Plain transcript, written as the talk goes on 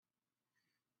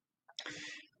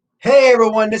Hey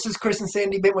everyone, this is Chris and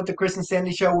Sandy Bent with the Chris and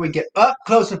Sandy Show. We get up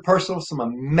close and personal with some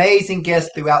amazing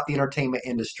guests throughout the entertainment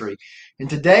industry. And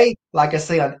today, like I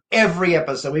say on every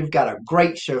episode, we've got a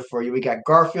great show for you. We got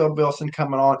Garfield Wilson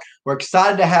coming on. We're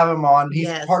excited to have him on. He's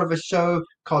Yes. part of a show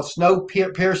called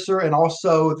Piercer and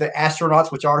also the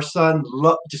Astronauts, which our son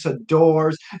just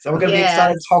adores. So we're going to be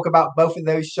excited Yes. to talk about both of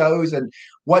those shows and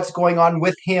what's going on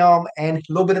with him and a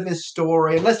little bit of his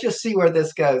story. And let's just see where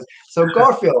this goes. So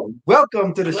Garfield,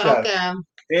 welcome to the show. Welcome.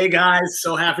 Hey guys,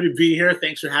 so happy to be here.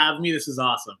 Thanks for having me. This is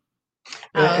awesome.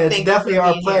 It's Thank you definitely for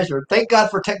our being pleasure. Thank God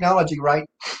for technology, right?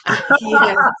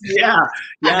 here. Yeah.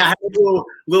 I had a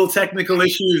little technical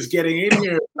issues getting in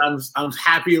here. I'm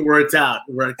happy it worked out.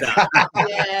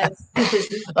 Yes.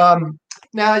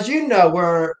 Now, as you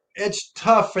know, it's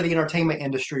tough for the entertainment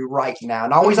industry right now,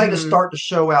 and I always like to start the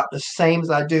show out the same as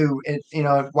I do,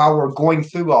 while we're going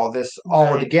through all this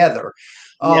all Right. together.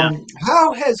 Yeah.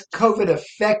 How has COVID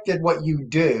affected what you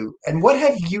do, and what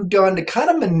have you done to kind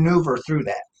of maneuver through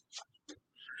that?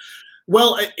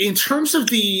 Well, in terms of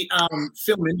the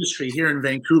film industry here in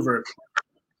Vancouver,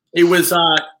 it was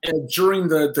during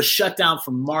the shutdown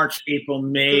from March, April,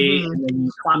 May, and then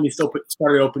the economy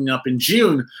started opening up in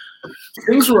June.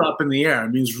 Things were up in the air. I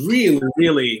mean, it was really,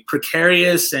 really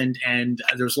precarious, and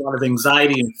there was a lot of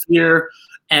anxiety and fear,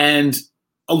 and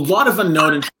a lot of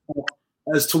unknown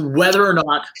as to whether or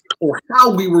not or how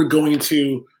we were going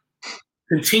to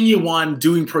continue on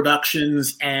doing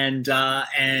productions and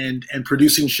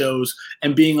producing shows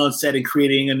and being on set and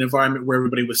creating an environment where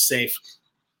everybody was safe.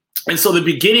 And so the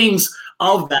beginnings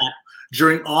of that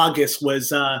during August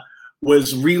was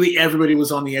really everybody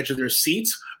was on the edge of their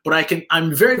seats. But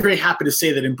I'm very, very happy to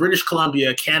say that in British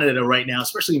Columbia, Canada right now,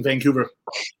 especially in Vancouver,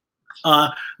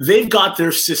 they've got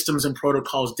their systems and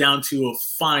protocols down to a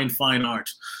fine art.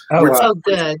 Oh, wow. So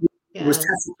good. It was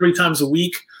tested 3 times a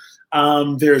week.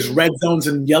 There's red zones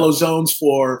and yellow zones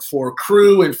for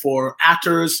crew and for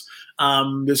actors.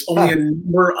 There's only a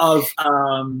number of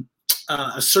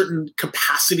a certain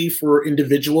capacity for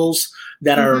individuals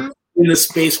that are in the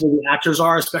space where the actors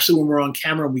are, especially when we're on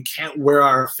camera and we can't wear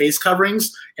our face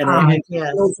coverings and our head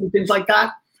shields and things like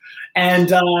that.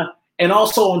 And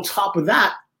also on top of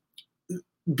that,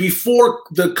 before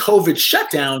the COVID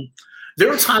shutdown, there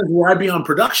were times where I'd be on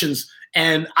productions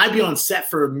and I'd be on set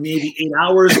for maybe 8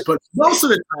 hours, but most of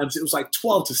the times it was like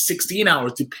 12 to 16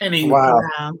 hours, depending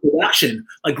on production,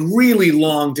 like really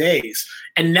long days.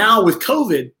 And now with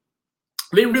COVID,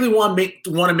 they really want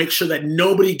to make sure that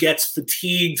nobody gets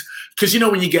fatigued, because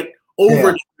when you get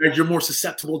overtired, you're more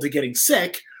susceptible to getting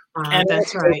sick. And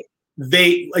that's right.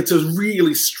 It's a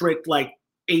really strict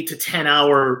 8 to 10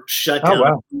 hour shutdown. Oh,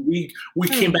 wow. We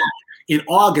came back in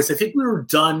August. I think we were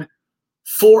done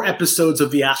 4 episodes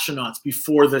of The Astronauts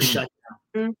before the shutdown.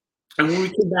 And when we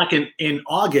came back in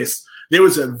August, there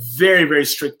was a very, very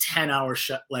strict 10-hour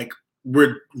shut.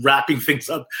 We're wrapping things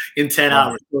up in 10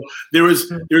 hours. So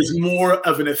there's more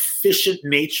of an efficient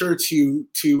nature to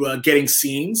getting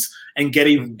scenes and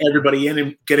getting everybody in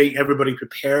and getting everybody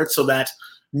prepared so that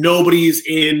nobody's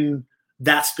in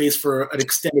that space for an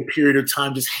extended period of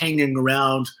time, just hanging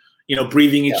around,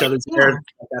 breathing each other's air. And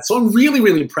like that. So I'm really,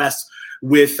 really impressed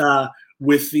with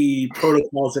the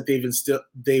protocols that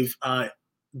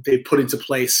they've put into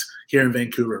place here in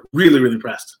Vancouver. Really, really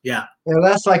impressed. Yeah.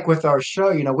 That's like with our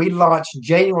show. We launched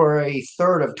January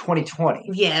 3rd of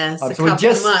 2020. Yes. So we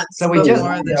just before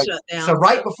the shutdown. So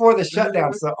right before the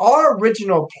shutdown. So our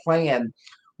original plan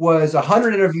was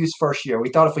 100 interviews first year. We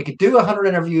thought if we could do 100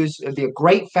 interviews, it'd be a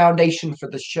great foundation for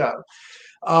the show.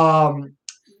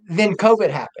 Then COVID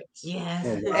happens. Yes.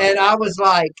 And I was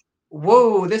like,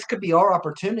 whoa, this could be our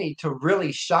opportunity to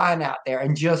really shine out there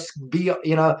and just be,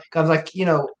 because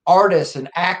artists and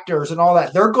actors and all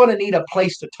that, they're going to need a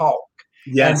place to talk.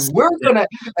 Yes.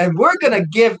 And we're gonna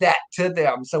give that to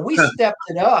them. So we stepped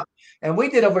it up, and we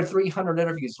did over 300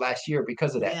 interviews last year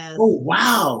because of that. Yes. Oh,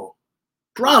 wow.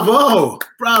 Bravo.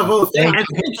 Thank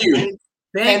you.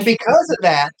 And because of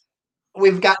that,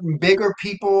 we've gotten bigger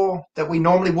people that we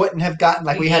normally wouldn't have gotten.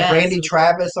 Like we had Randy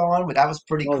Travis on, but that was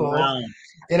pretty cool. Wow.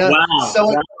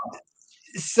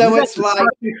 So it's like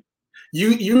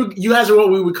you guys are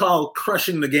what we would call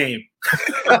crushing the game.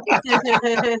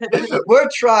 We're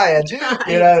trying.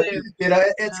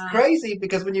 It's crazy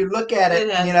because when you look at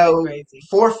it,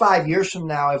 4 or 5 years from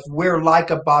now, if we're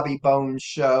like a Bobby Bones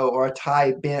show or a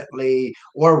Ty Bentley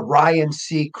or Ryan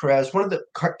Seacrest, one of the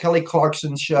Kelly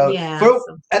Clarkson show,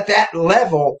 at that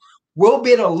level, we'll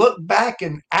be able to look back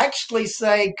and actually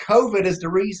say COVID is the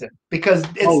reason, because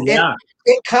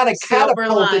it kind of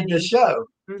catapulted the show.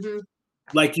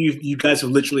 Like you guys have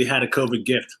literally had a COVID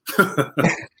gift.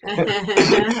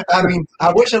 I mean,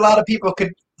 I wish a lot of people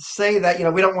could say that,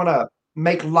 we don't want to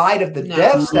make light of the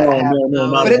deaths that happen.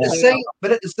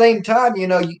 But at the same time,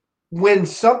 when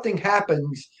something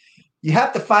happens, you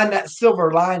have to find that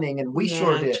silver lining, and we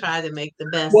sure did. Try to make the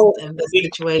best of the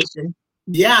situation.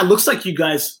 Yeah, it looks like you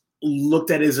guys looked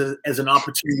at it as an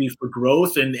opportunity for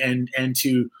growth and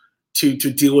to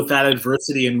deal with that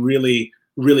adversity and really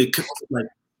like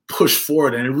push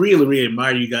forward. And I really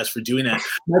admire you guys for doing that.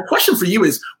 My question for you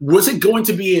is: was it going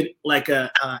to be an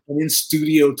in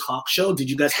studio talk show? Did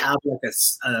you guys have like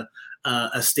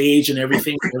a stage and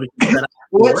everything?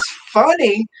 What's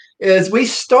funny is we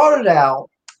started out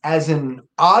as an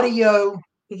audio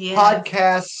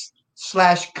podcast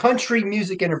 / country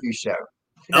music interview show.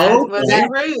 That was our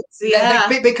roots,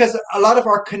 because a lot of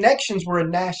our connections were in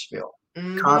Nashville.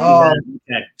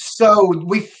 So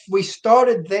we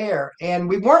started there, and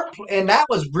we weren't, and that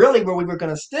was really where we were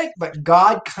going to stick. But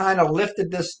God kind of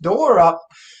lifted this door up,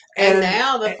 and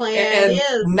now the plan is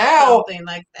something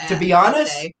like that. To be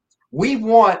honest, we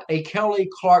want a Kelly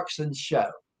Clarkson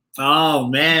show. Oh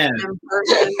man!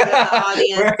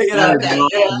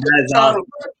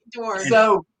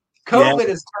 So COVID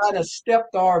has kind of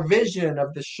stepped our vision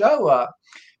of the show up.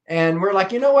 And we're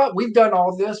like, you know what? We've done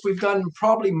all this. We've done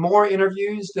probably more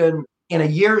interviews than in a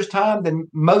year's time than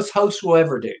most hosts will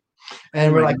ever do.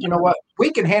 And we're like, you know what?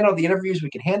 We can handle the interviews. We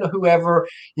can handle whoever.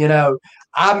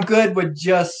 I'm good with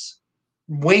just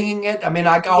winging it. I mean,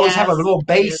 I always have a little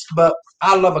base, but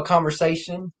I love a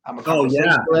conversation. I'm a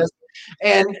conversationalist.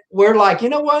 And we're like, you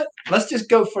know what? Let's just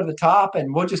go for the top,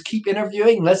 and we'll just keep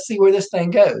interviewing. Let's see where this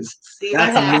thing goes.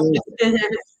 That's amazing.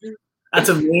 That's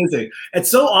amazing. It's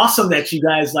so awesome that you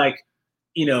guys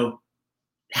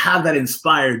have that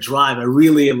inspired drive. I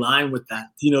really align with that.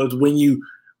 When you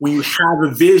have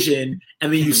a vision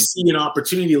and then you see an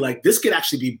opportunity like this could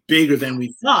actually be bigger than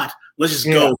we thought. Let's just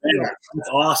go there. That's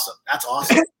awesome. That's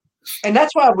awesome. And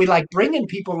that's why we like bringing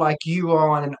people like you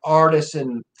on, and artists,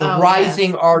 and the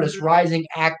rising artists, rising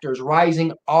actors,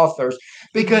 rising authors.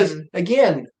 Because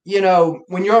again,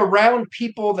 when you're around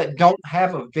people that don't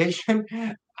have a vision,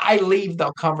 I leave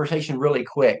the conversation really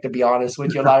quick, to be honest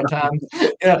with you. A lot of times,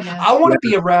 I want to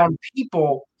be around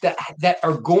people that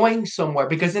are going somewhere,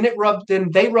 because then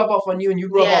they rub off on you, and you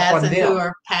rub off on them. Who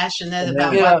are passionate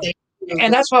about what they do.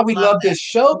 And that's why we love this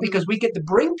show, because we get to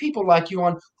bring people like you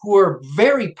on who are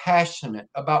very passionate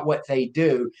about what they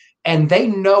do, and they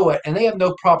know it, and they have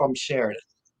no problem sharing it.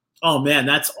 Oh man,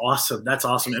 that's awesome! That's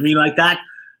awesome. I mean, like that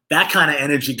kind of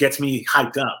energy gets me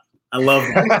hyped up. I love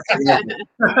that.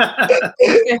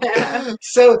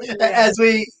 So as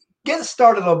we get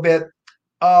started a little bit,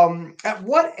 at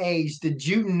what age did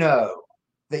you know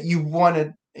that you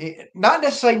wanted, not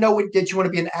necessarily know that you want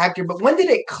to be an actor, but when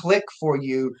did it click for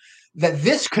you that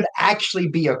this could actually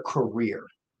be a career?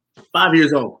 5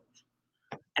 years old.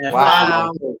 And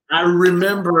wow. I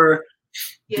remember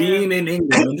being in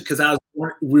England, because I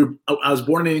was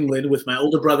born in England with my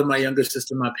older brother, my younger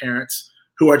sister, my parents,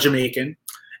 who are Jamaican.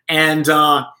 And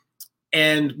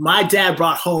my dad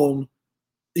brought home,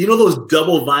 those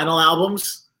double vinyl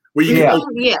albums where you can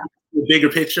open the bigger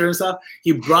picture and stuff.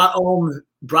 He brought home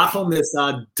this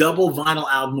double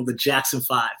vinyl album of the Jackson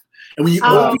 5. And when you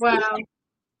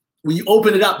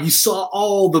open it up, you saw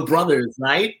all the brothers,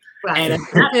 right? And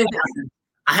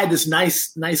I had this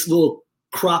nice little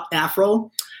cropped afro.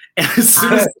 And as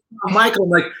soon as I saw Michael,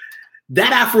 I'm like,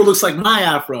 that afro looks like my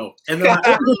afro. And then my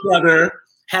older brother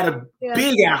had a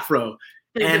big afro,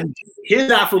 and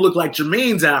his afro looked like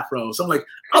Jermaine's afro. So I'm like,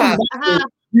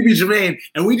 you be Jermaine.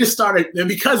 And we just started, and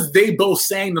because they both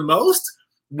sang the most,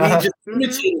 we just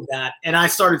imitated that. And I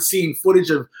started seeing footage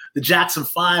of the Jackson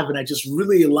 5, and I just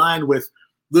really aligned with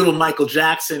little Michael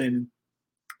Jackson. And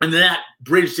then that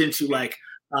bridged into like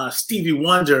Stevie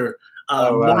Wonder,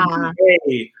 Marvin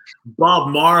Gaye, Bob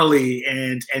Marley,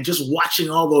 and just watching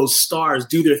all those stars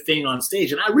do their thing on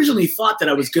stage. And I originally thought that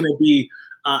I was going to be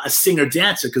a singer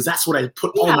dancer, because that's what I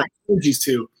put all my energies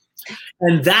to.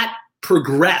 And that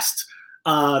progressed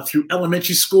through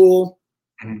elementary school,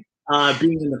 being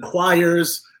in the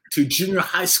choirs, to junior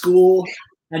high school.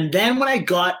 And then when I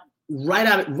got right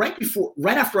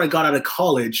after I got out of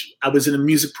college, I was in a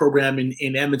music program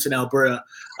in Edmonton, Alberta,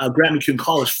 Grant MacEwan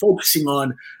College, focusing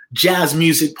on jazz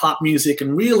music, pop music,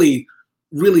 and really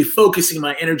focusing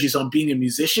my energies on being a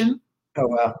musician. Oh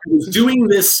wow. I was doing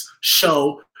this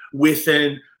show with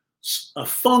a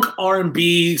funk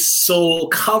R&B soul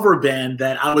cover band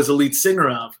that I was a lead singer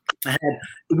of.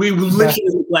 We literally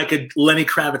looked like a Lenny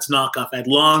Kravitz knockoff. I had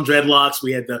long dreadlocks.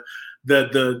 We had the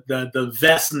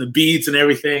vests and the beads and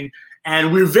everything,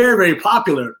 and we were very, very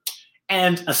popular.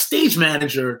 And a stage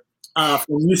manager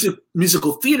from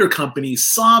musical theater company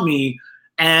saw me,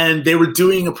 and they were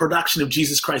doing a production of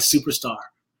Jesus Christ Superstar.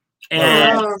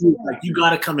 And like, you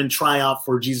got to come and try out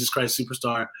for Jesus Christ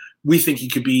Superstar. We think you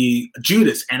could be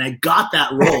Judas. And I got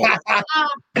that role.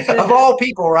 Of all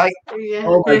people, right? Yeah.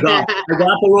 Oh my God. I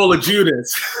got the role of Judas.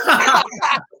 But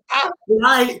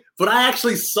I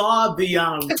actually saw the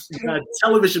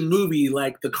television movie,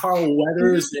 like the Carl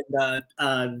Weathers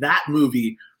and that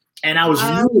movie. And I was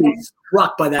really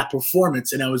struck by that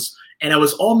performance. And I was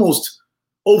almost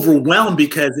overwhelmed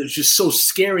because it was just so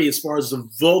scary as far as the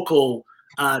vocal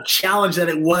challenge that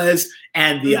it was,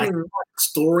 and the iconic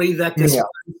story that this was.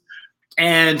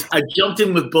 And I jumped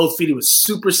in with both feet. It was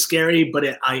super scary, but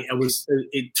it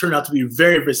turned out to be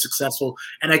very, very successful.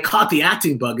 And I caught the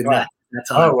acting bug in that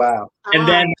time. Oh wow! And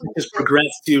then I just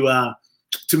progressed to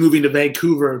moving to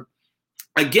Vancouver.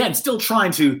 Again, still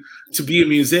trying to be a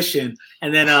musician.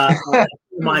 And then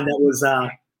mine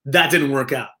that didn't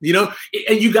work out. You know,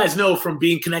 and you guys know from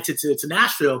being connected to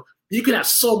Nashville, you can have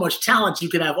so much talent. You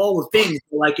can have all the things.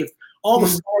 Like if all the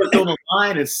stars don't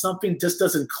align and something just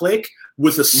doesn't click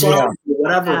with a song or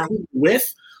whatever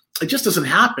with, it just doesn't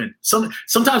happen.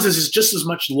 Sometimes it's just as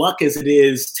much luck as it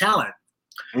is talent.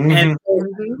 And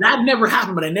that never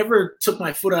happened, but I never took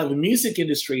my foot out of the music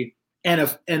industry. And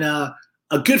a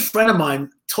good friend of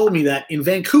mine told me that in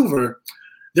Vancouver,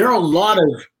 there are a lot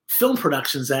of film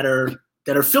productions that are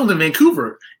filmed in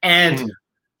Vancouver. And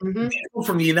people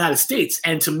from the United States,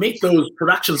 and to make those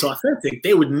productions authentic,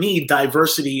 they would need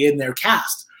diversity in their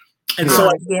cast. And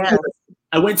so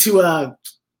I went through the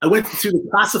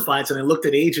classifieds and I looked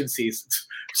at agencies.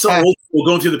 So old school,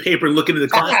 going through the paper and looking at the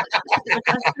classifieds.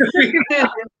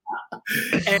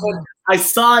 And I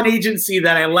saw an agency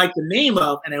that I liked the name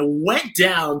of, and I went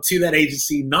down to that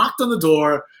agency, knocked on the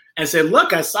door, and said,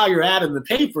 "Look, I saw your ad in the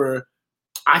paper.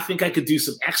 I think I could do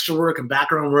some extra work and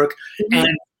background work."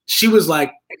 And she was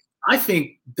like, "I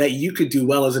think that you could do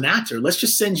well as an actor. Let's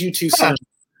just send you to some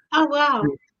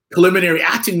preliminary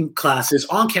acting classes,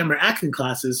 on-camera acting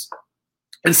classes,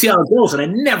 and see how it goes." And I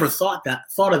never thought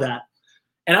of that.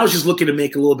 And I was just looking to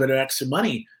make a little bit of extra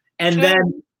money. And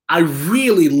then I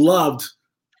really loved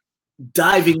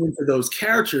diving into those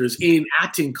characters in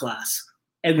acting class.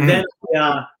 And then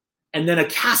a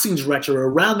casting director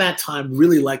around that time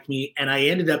really liked me, and I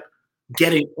ended up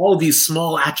getting all these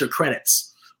small actor credits.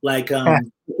 Like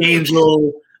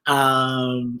Angel,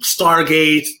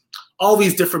 Stargate, all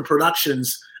these different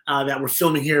productions that were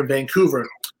filming here in Vancouver,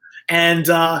 and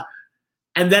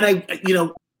then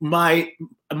my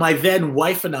then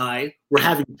wife and I were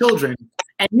having children,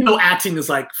 and acting is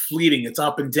like fleeting; it's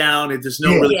up and down, and there's no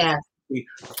really. And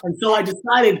so I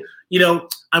decided,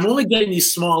 I'm only getting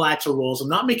these small actor roles. I'm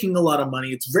not making a lot of money.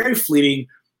 It's very fleeting.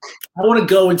 I want to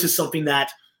go into something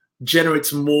that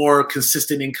generates more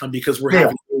consistent income because we're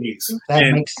having babies.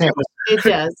 That makes sense. It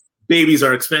does. Babies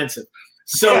are expensive.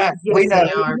 So they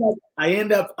are. I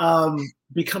end up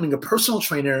becoming a personal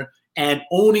trainer and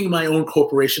owning my own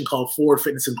corporation called Forward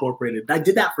Fitness Incorporated. I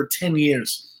did that for 10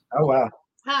 years. Oh, wow.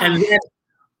 And then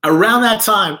around that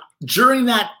time, during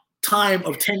that time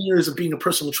of 10 years of being a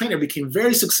personal trainer, I became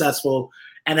very successful.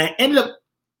 And I ended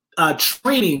up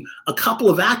training a couple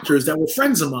of actors that were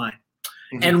friends of mine.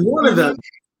 And one of them,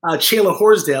 Chayla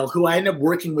Horsdale, who I ended up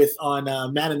working with on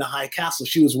Man in the High Castle,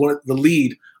 she was the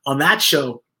lead on that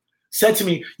show, said to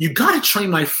me, "You got to train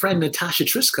my friend Natasha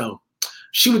Trisco.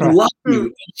 She would love you."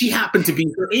 And she happened to be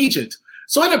her agent.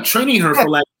 So I ended up training her for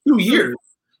like 2 years,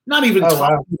 not even talking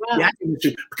about the acting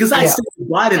industry, because I said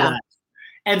goodbye to that.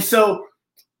 And so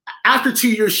after 2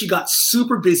 years, she got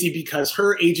super busy because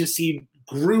her agency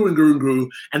grew and grew and grew.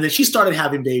 And then she started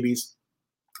having babies.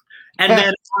 And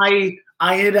then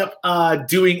I ended up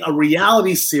doing a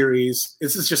reality series.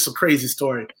 This is just a crazy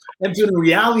story. I'm doing a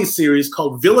reality series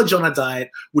called Village on a Diet,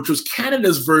 which was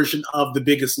Canada's version of The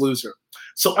Biggest Loser.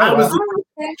 So I was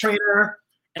the trainer,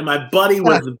 and my buddy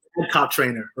was the bad cop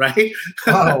trainer, right?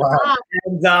 Oh, wow.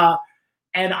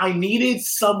 And I needed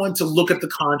someone to look at the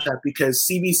contract because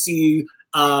CBC,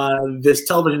 this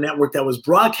television network that was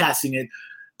broadcasting it,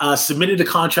 submitted a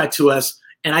contract to us.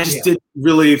 And I just didn't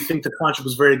really think the contract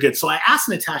was very good. So I asked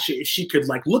Natasha if she could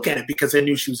look at it because I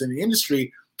knew she was in the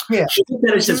industry. Yeah. She looked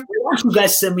at it and says, "Why don't you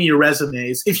guys send me your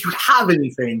resumes if you have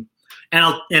anything, and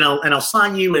I'll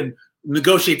sign you and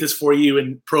negotiate this for you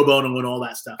and pro bono and all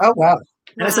that stuff." Oh, wow.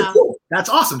 And I said, "Cool, that's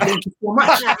awesome. Thank you so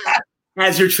much.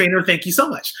 As your trainer, thank you so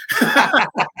much."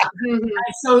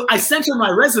 So I sent her my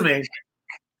resume,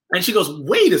 and she goes,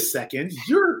 "Wait a second,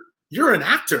 you're an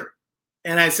actor."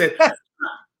 And I said,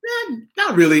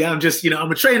 "Not really. I'm just,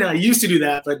 I'm a trainer. I used to do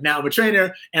that, but now I'm a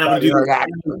trainer, and I'm going to do that."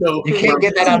 So, you can't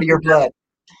get that out of your blood.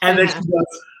 And then she goes,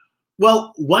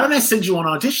 well, why don't I send you on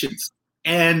auditions?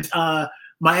 And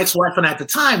my ex-wife and I at the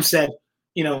time said,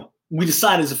 we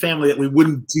decided as a family that we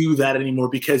wouldn't do that anymore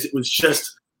because it was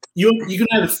just, you can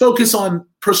either focus on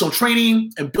personal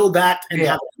training and build that and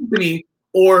have a company,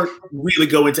 or really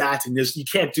go into acting. You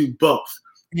can't do both.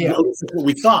 Yeah. That's what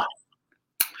we thought.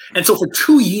 And so for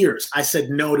 2 years, I said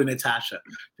no to Natasha.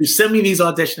 You sent me these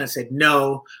auditions. I said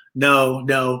no, no,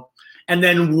 no. And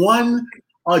then one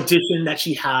audition that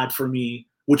she had for me,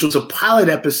 which was a pilot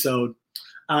episode,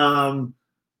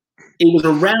 it was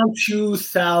around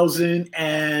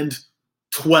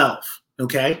 2012,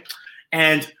 okay?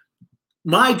 And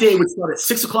my day would start at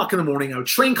 6 o'clock in the morning. I would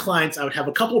train clients. I would have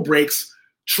a couple of breaks,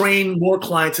 train more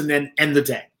clients, and then end the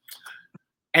day.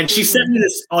 And she sent me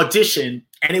this audition,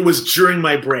 and it was during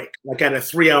my break, like at a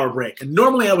 3-hour break. And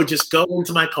normally I would just go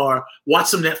into my car, watch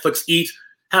some Netflix, eat,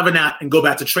 have a nap, and go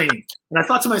back to training. And I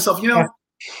thought to myself,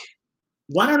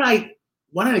 why don't I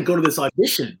go to this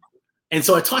audition? And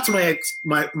so I talked to my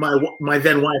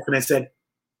then wife, and I said,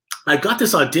 I got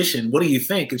this audition. What do you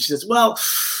think? And she says, well,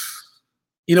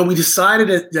 we decided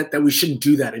that we shouldn't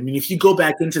do that. I mean, if you go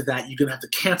back into that, you're going to have to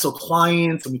cancel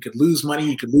clients, and we could lose money.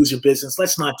 You could lose your business.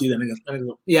 Let's not do that. And I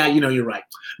go, yeah, you're right.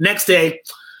 Next day,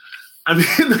 I'm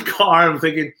in the car. I'm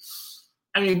thinking,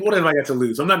 I mean, what have I got to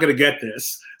lose? I'm not going to get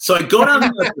this. So I go down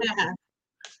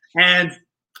and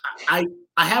I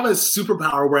have a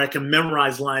superpower where I can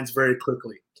memorize lines very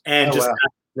quickly. And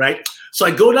right? So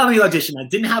I go down to the audition. I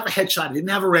didn't have a headshot. I didn't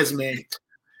have a resume.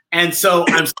 And so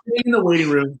I'm sitting in the waiting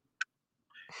room,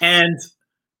 and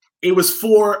it was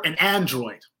for an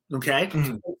android, okay?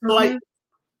 Mm-hmm. So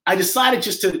I decided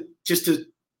just to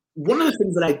one of the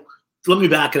things that let me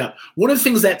back it up. One of the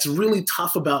things that's really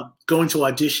tough about going to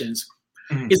auditions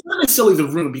is not necessarily the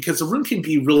room, because the room can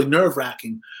be really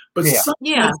nerve-wracking, but sometimes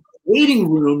the waiting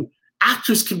room,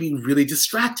 actors can be really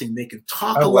distracting. They can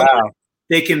talk a lot. Wow.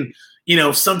 They can,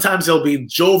 sometimes they'll be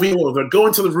jovial, or they'll go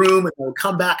into the room and they'll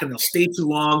come back and they'll stay too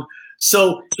long.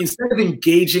 So instead of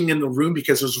engaging in the room,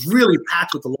 because it was really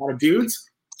packed with a lot of dudes,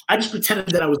 I just pretended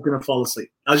that I was going to fall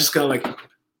asleep. I was just kind of like,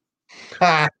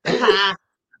 I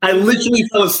literally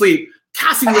fell asleep.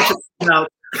 Cassie Richards came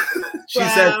out. She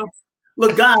said,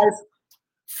 look, guys,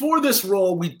 for this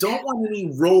role, we don't want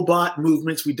any robot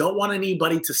movements. We don't want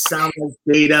anybody to sound like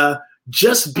Data.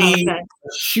 Just be a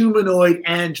humanoid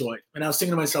android. And I was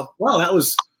thinking to myself, wow,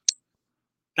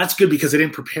 that's good, because I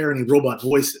didn't prepare any robot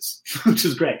voices, which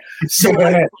is great. So,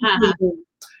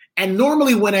 and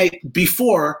normally when I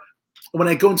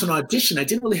go into an audition, I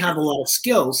didn't really have a lot of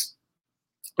skills.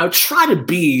 I would try to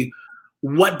be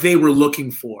what they were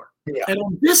looking for. Yeah. And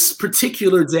on this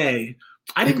particular day,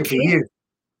 I didn't care.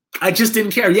 I just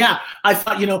didn't care. Yeah, I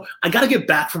thought, I got to get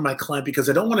back from my client because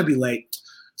I don't want to be late.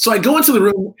 So I go into the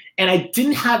room, and I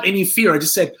didn't have any fear. I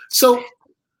just said, so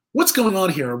what's going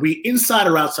on here? Are we inside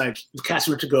or outside?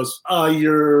 Cassie Richard goes,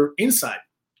 you're inside.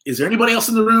 Is there anybody else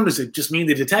in the room? Is it just me and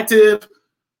the detective?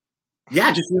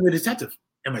 Yeah, just me and the detective.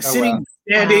 Am I sitting,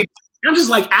 standing? I'm just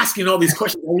like asking all these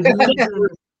questions. I never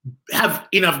have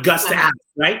enough guts to ask,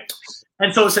 right?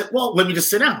 And so I said, well, let me just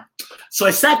sit down. So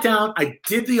I sat down, I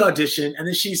did the audition, and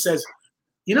then she says,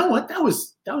 you know what? That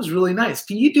was really nice.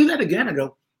 Can you do that again? I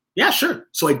go, yeah, sure.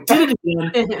 So I did it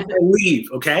again, and I leave,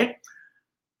 okay?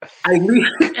 I leave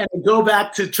and I go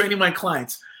back to training my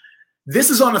clients. This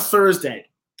is on a Thursday.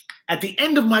 At the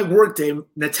end of my workday,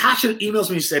 Natasha emails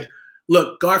me and said,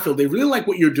 look, Garfield, they really like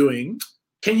what you're doing.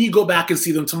 Can you go back and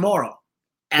see them tomorrow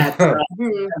at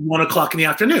 1 o'clock in the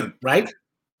afternoon, right?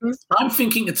 I'm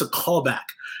thinking it's a callback.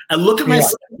 I look at my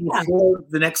schedule for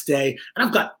the next day, and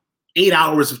I've got 8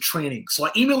 hours of training. So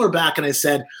I email her back, and I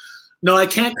said, no, I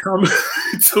can't come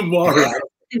tomorrow.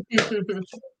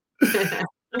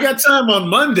 I got time on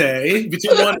Monday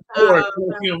between 1 and 4.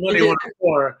 Monday 1 and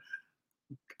 4.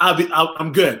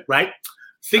 I'm good, right?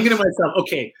 Thinking to myself,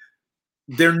 okay,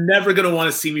 they're never gonna want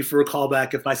to see me for a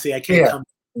callback if I say I can't come.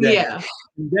 And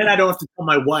then I don't have to tell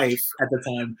my wife at the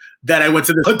time that I went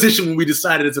to the audition when we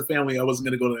decided as a family I wasn't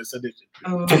gonna go to this audition.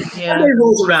 Monday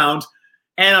rolls around,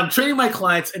 and I'm training my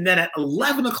clients, and then at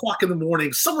 11 o'clock in the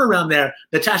morning, somewhere around there,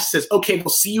 Natasha says, okay, we'll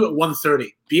see you at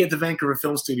 1:30. Be at the Vancouver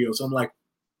Film Studio. So I'm like,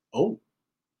 oh.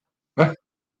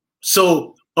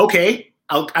 So, okay,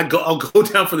 I'll go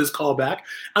down for this callback.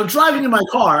 I'm driving in my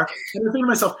car, and I'm thinking to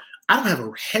myself, I don't have a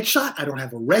headshot. I don't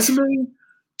have a resume.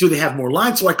 Do they have more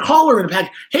lines? So I call her in a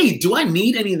pack. Hey, do I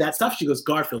need any of that stuff? She goes,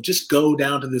 Garfield, just go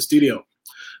down to the studio.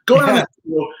 Go down to the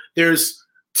studio. There's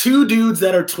 2 dudes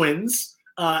that are twins,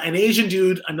 an Asian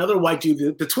dude, another white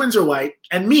dude. The twins are white,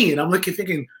 and me. And I'm looking,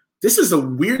 thinking, this is the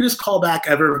weirdest callback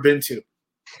I've ever been to.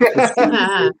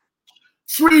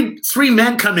 Three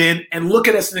men come in and look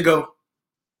at us and they go,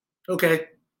 Okay.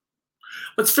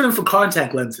 Let's fit him for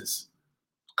contact lenses.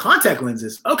 Contact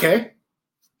lenses. Okay.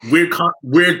 Weird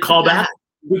callback.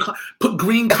 Put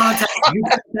green contacts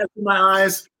in my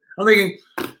eyes. I'm thinking,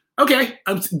 okay,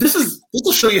 this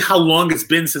will show you how long it's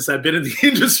been since I've been in the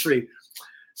industry.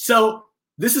 So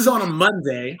this is on a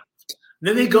Monday.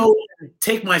 Then they go and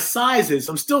take my sizes.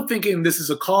 I'm still thinking this is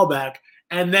a callback.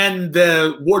 And then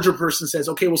the wardrobe person says,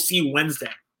 okay, we'll see you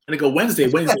Wednesday. And I go, Wednesday.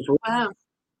 Wow.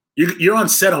 You're on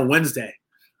set on Wednesday.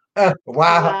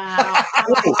 Wow.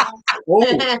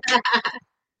 Oh.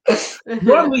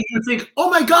 Normally you think, oh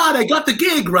my God, I got the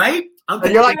gig, right?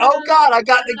 And you're like, oh God, I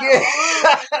got the gig.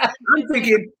 I'm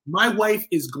thinking, my wife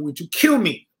is going to kill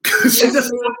me because she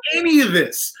doesn't know any of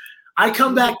this. I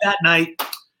come back that night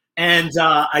and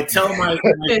I tell my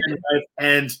wife,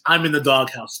 and I'm in the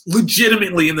doghouse,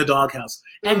 legitimately in the doghouse,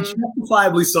 and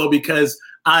justifiably so because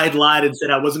I had lied and said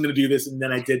I wasn't going to do this, and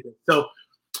then I did it. So,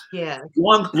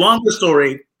 longer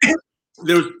story.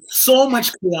 There was so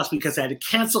much chaos because I had to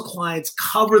cancel clients,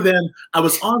 cover them. I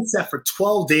was on set for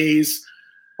 12 days.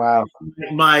 Wow.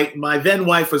 My then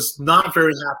wife was not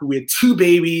very happy. We had 2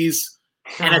 babies.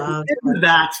 And at the end of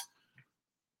that,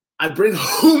 I bring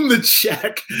home the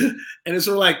check, and it's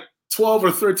sort of like $12,000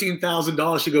 or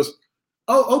 $13,000. She goes,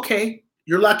 "Oh, okay,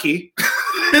 you're lucky."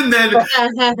 And then,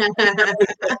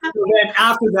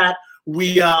 after that,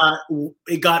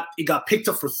 it got picked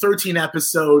up for 13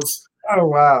 episodes. Oh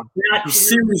wow! That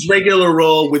series regular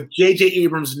role with J.J.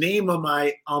 Abrams' name on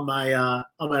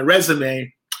my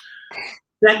resume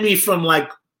sent me from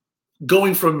like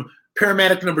going from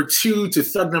paramedic number 2 to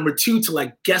thug number 2 to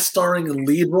like guest starring in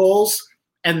lead roles,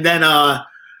 and then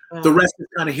the rest is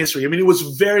kind of history. I mean, it was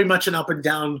very much an up and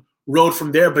down road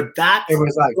from there, but that it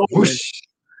was like whoosh.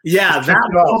 Yeah, that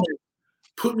moment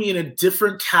put me in a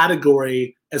different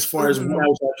category as far as what I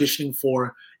was auditioning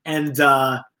for, and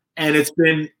it's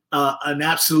been an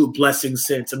absolute blessing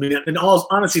since. I mean, in all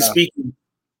honesty speaking,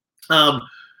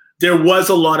 there was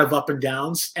a lot of up and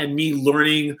downs, and me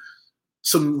learning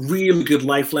some really good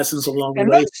life lessons along the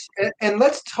way.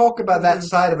 Let's talk about that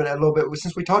side of it a little bit.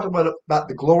 Since we talked about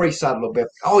the glory side a little bit,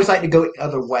 I always like to go the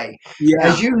other way. Yeah.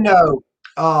 As you know,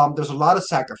 there's a lot of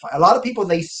sacrifice. A lot of people,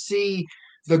 they see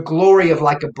the glory of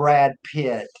like a Brad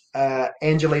Pitt,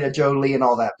 Angelina Jolie, and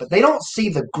all that, but they don't see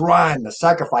the grind, the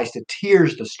sacrifice, the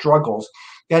tears, the struggles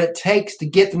that it takes to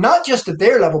get not just at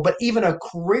their level, but even a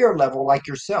career level like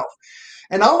yourself.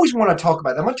 And I always want to talk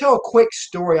about that. I'm going to tell a quick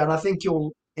story, and I think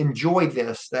you'll enjoy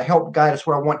this to help guide us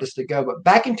where I want this to go. But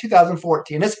back in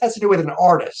 2014, this has to do with an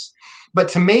artist. But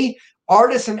to me,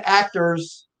 artists and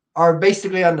actors are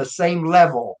basically on the same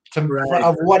level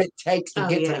of what it takes to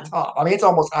get to the top. I mean, it's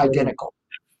almost identical.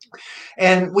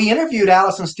 And we interviewed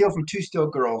Allison Steele from Two Steel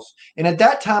Girls. And at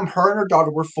that time, her and her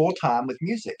daughter were full-time with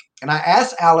music. And I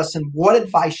asked Allison what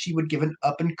advice she would give an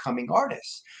up-and-coming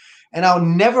artist. And I'll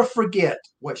never forget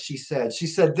what she said. She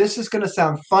said, this is going to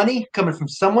sound funny coming from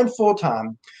someone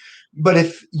full-time, but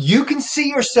if you can see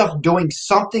yourself doing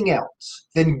something else,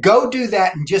 then go do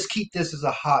that and just keep this as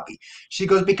a hobby. She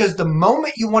goes, because the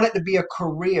moment you want it to be a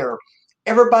career,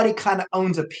 everybody kind of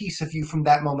owns a piece of you from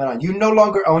that moment on. You no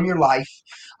longer own your life.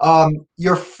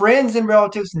 Your friends and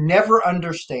relatives never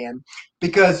understand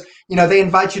because, you know, they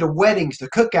invite you to weddings, to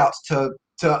cookouts, to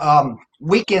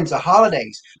weekends, to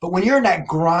holidays. But when you're in that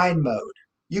grind mode,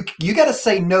 you got to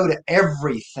say no to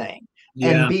everything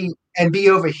and be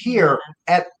over here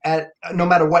at no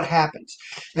matter what happens.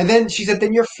 And then she said,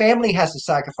 then your family has to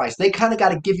sacrifice. They kind of got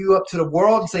to give you up to the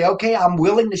world and say, okay, I'm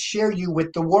willing to share you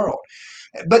with the world.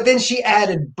 But then she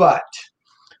added, but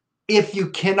if you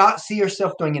cannot see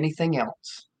yourself doing anything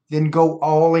else, then go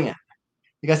all in.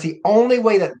 Because the only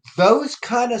way that those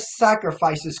kind of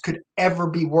sacrifices could ever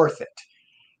be worth it.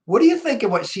 What do you think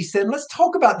of what she said? Let's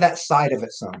talk about that side of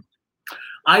it some.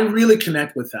 I really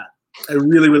connect with that. I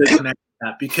really, really connect with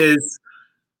that because,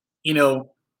 you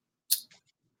know,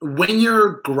 when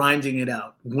you're grinding it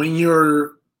out, when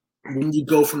you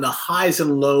go from the highs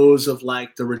and lows of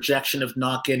like the rejection of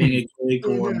not getting a gig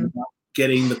or not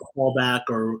getting the callback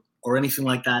or anything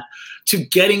like that, to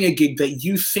getting a gig that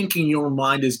you think in your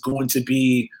mind is going to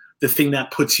be the thing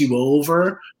that puts you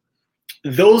over,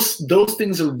 those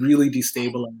things are really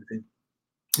destabilizing.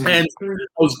 And I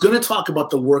was going to talk about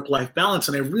the work-life balance,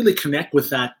 and I really connect with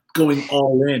that going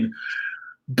all in.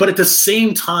 But at the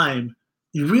same time,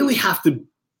 you really have to.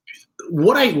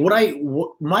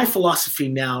 My philosophy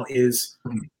now is,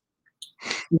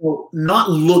 you know, not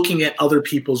looking at other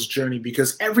people's journey,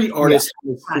 because every artist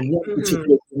has one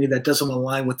particular journey that doesn't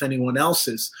align with anyone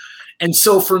else's. And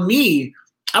so for me,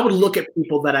 I would look at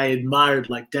people that I admired,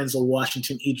 like Denzel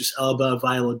Washington, Idris Elba,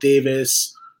 Viola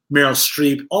Davis, Meryl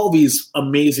Streep, all these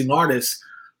amazing artists,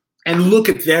 and look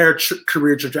at their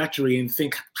career trajectory and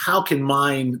think, how can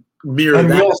mine mirror and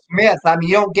that? Will Smith. I mean,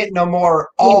 you don't get no more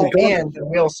all in than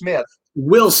Will Smith.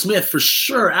 Will Smith, for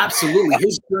sure, absolutely.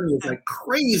 His journey is like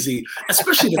crazy,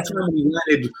 especially the time when he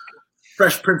landed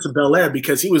Fresh Prince of Bel-Air,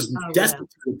 because he was desperate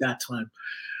at that time.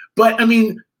 But I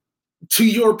mean, to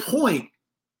your point,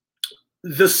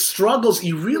 the struggles,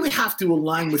 you really have to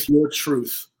align with your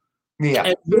truth. Yeah.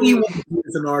 And what you want to do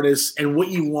as an artist and what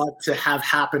you want to have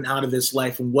happen out of this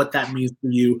life and what that means for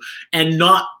you, and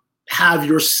not have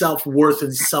your self-worth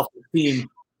and self-esteem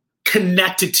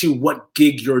connected to what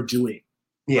gig you're doing.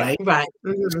 Yeah. Right.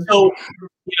 Mm-hmm. So,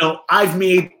 I've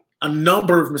made a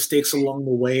number of mistakes along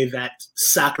the way that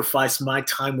sacrifice my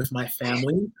time with my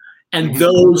family, and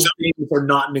those things are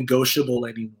not negotiable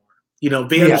anymore.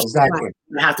 They exactly.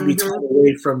 have to be taken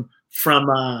away from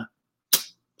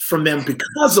them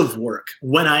because of work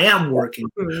when I am working.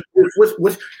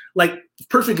 With like,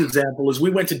 perfect example is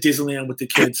we went to Disneyland with the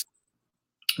kids,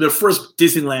 their first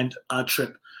Disneyland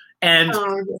trip. And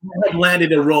I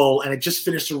landed a role, and I just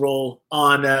finished a role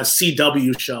on a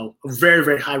CW show, a very,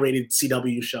 very high-rated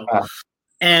CW show.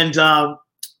 And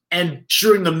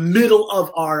during the middle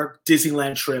of our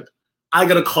Disneyland trip, I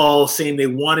got a call saying they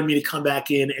wanted me to come back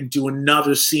in and do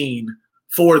another scene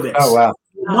for this. Oh, wow.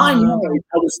 In my mind,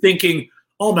 I was thinking,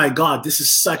 oh, my God, this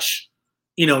is such,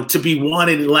 to be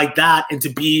wanted like that and to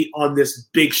be on this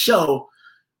big show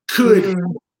could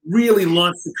really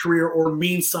launch the career or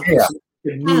mean something. Yeah.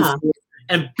 Move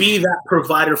and be that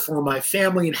provider for my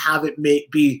family and have it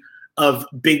be of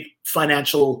big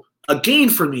financial gain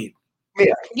for me.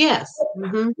 Yeah. Yes.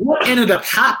 Mm-hmm. What ended up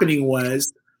happening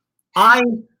was I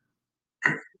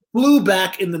flew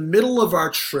back in the middle of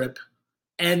our trip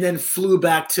and then flew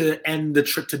back to end the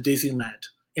trip to Disneyland.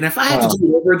 And if I had to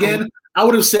do it over again, I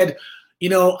would have said,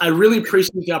 I really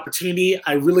appreciate the opportunity.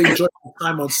 I really enjoyed my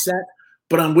time on set,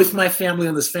 but I'm with my family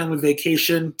on this family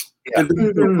vacation. Yeah.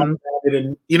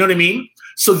 And you know what I mean?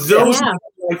 So those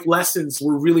life lessons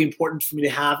were really important for me to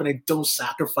have, and I don't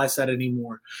sacrifice that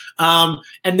anymore. And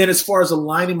then as far as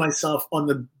aligning myself on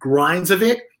the grinds of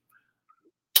it,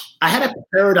 I had a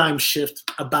paradigm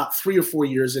shift about 3 or 4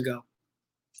 years ago.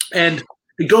 And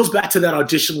it goes back to that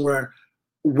audition where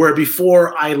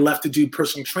before I left to do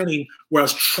personal training, where I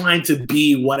was trying to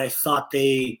be what I thought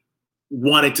they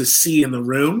wanted to see in the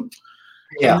room.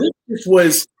 Yeah. And this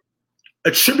was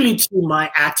attributing to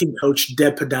my acting coach,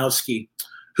 Deb Podolsky,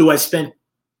 who I spent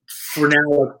for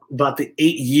now about the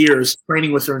 8 years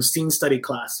training with her in scene study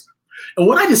class. And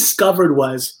what I discovered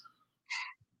was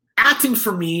acting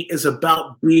for me is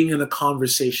about being in a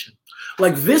conversation.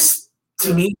 Like this,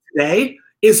 to me today,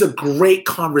 is a great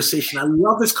conversation. I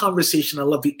love this conversation. I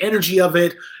love the energy of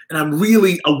it. And I'm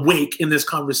really awake in this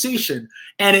conversation.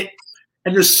 And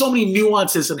there's so many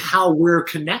nuances in how we're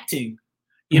connecting,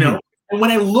 And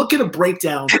when I look at a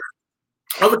breakdown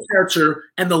of a character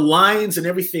and the lines and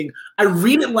everything, I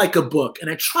read it like a book and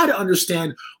I try to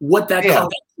understand what that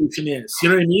conversation is. You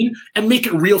know what I mean? And make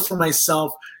it real for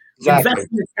myself. Exactly.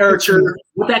 Invest in the character,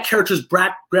 what that character's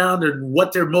background and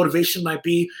what their motivation might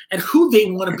be, and who they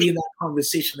want to be in that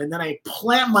conversation. And then I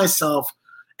plant myself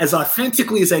as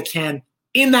authentically as I can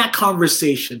in that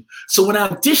conversation. So when I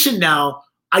audition now,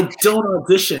 I don't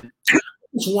audition. I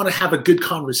just want to have a good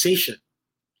conversation.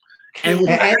 And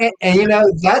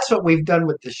that's what we've done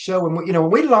with the show. And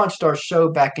when we launched our show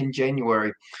back in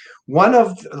January,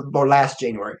 last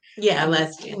January. Yeah,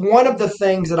 last January. One of the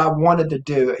things that I wanted to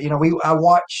do, I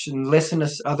watch and listen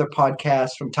to other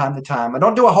podcasts from time to time. I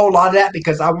don't do a whole lot of that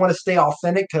because I want to stay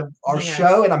authentic to our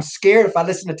show, and I'm scared if I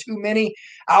listen to too many,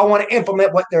 I want to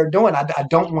implement what they're doing. I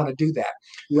don't want to do that.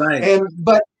 Right.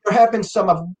 But there have been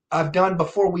some I've done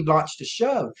before we launched the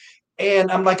show, and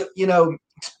I'm like,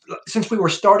 since we were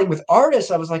starting with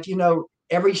artists, I was like,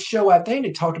 every show I think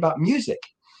it talked about music,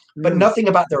 but nothing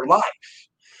about their life.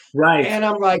 Right. And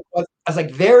I'm like,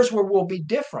 there's where we'll be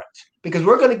different, because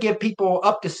we're going to give people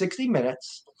up to 60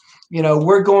 minutes.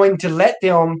 We're going to let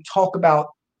them talk about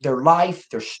their life,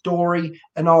 their story,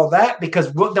 and all that,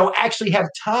 because they'll actually have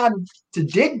time to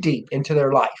dig deep into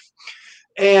their life.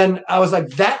 And I was like,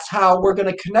 that's how we're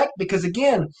going to connect, because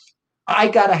again, I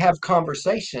got to have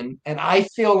conversation. And I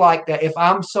feel like that if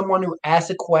I'm someone who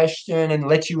asks a question and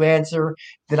lets you answer,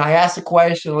 then I ask a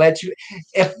question and let you,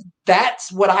 if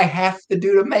that's what I have to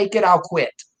do to make it, I'll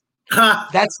quit.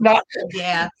 That's not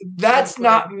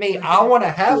me. I want to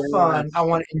have fun. I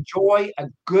want to enjoy a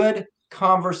good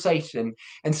conversation.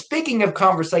 And speaking of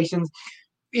conversations,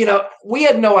 we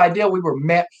had no idea we were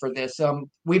met for this.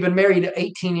 We've been married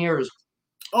 18 years.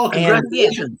 Oh,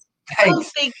 congratulations. Thanks. Oh,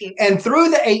 thank you. And through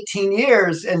the 18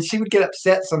 years, and she would get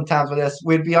upset sometimes with us.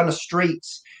 We'd be on the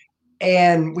streets,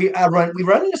 and we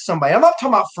run into somebody. I'm not talking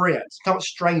about friends, I'm talking about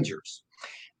strangers.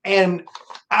 And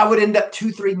I would end up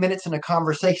 2-3 minutes in a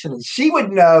conversation, and she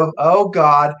would know, oh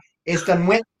God, it's done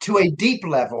went to a deep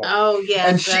level. Oh yeah.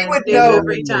 And she would know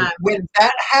every time when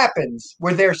that happens,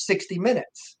 we're there 60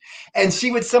 minutes. And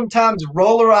she would sometimes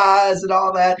roll her eyes and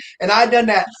all that. And I'd done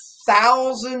that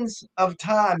thousands of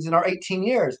times in our 18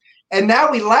 years. And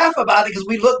now we laugh about it because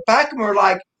we look back and we're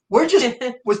like, we're just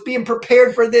was being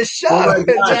prepared for this show. Oh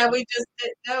yeah, we just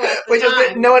didn't know at the we just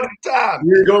didn't know at the time.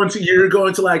 You're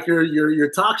going to like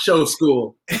your talk show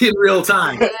school in real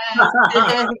time.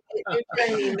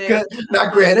 Now,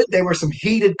 granted, there were some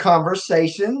heated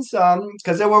conversations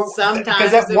because there were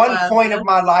sometimes at one point of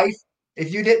my life,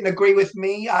 if you didn't agree with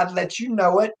me, I'd let you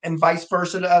know it, and vice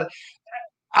versa.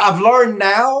 I've learned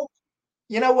now.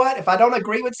 You know what? If I don't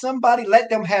agree with somebody, let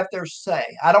them have their say.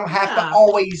 I don't have to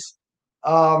always.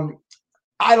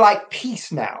 I like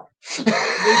peace now.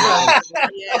 Yes.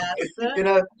 You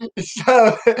know,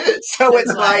 so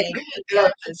it's like, you know,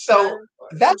 so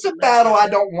that's a battle I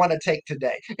don't want to take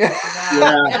today.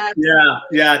 Yeah.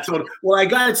 Totally. Well, I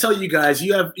got to tell you guys,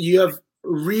 you have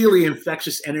really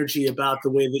infectious energy about the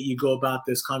way that you go about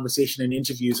this conversation and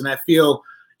interviews, and I feel,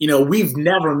 you know, we've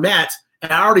never met,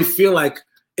 and I already feel like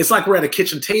it's like we're at a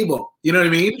kitchen table. You know what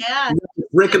I mean? Yeah.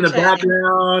 Brick in the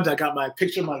background. I got my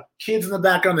picture of my kids in the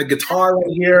background, the guitar right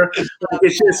here.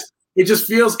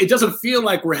 It doesn't feel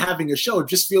like we're having a show. It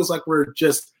just feels like we're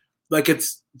just like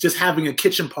it's just having a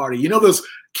kitchen party. You know those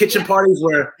kitchen parties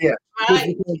where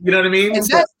right. You know what I mean? And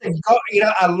that's the goal. You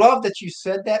know, I love that you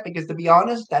said that because to be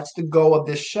honest, that's the goal of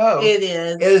this show. It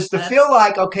is to feel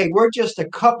like, okay, we're just a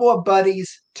couple of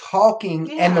buddies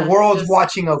talking and the world's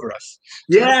watching over us.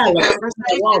 Yeah,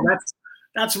 wow,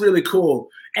 that's really cool.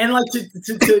 And like to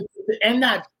end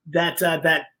that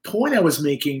point I was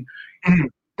making,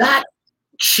 that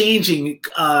changing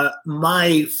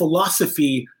my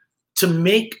philosophy to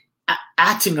make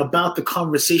acting about the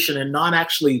conversation and not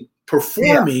actually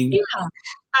performing.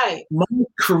 Right. My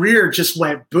career just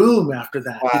went boom after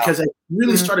that because I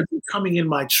really started becoming in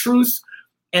my truth,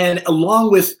 and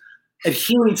along with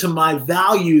adhering to my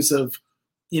values of,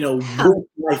 you know,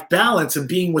 work-life balance and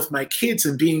being with my kids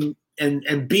and being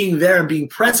there and being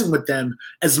present with them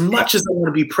as much as I want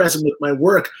to be present with my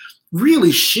work,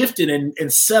 really shifted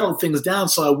and settled things down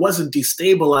so I wasn't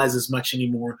destabilized as much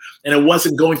anymore and I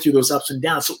wasn't going through those ups and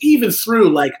downs. So even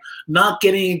through like not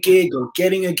getting a gig or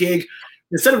getting a gig,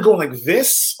 instead of going like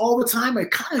this all the time, I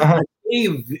kind of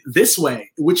came this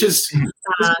way, which is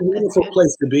a wonderful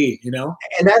place to be, you know?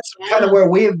 And that's kind of where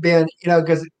we have been, you know,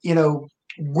 because, you know,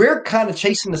 we're kind of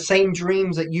chasing the same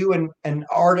dreams that you and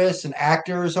artists and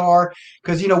actors are,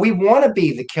 because, you know, we want to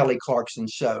be the Kelly Clarkson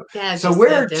show. Yeah, so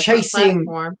we're chasing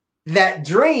that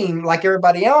dream like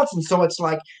everybody else. And so it's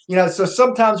like, you know, so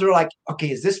sometimes we're like, okay,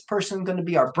 is this person going to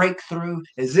be our breakthrough?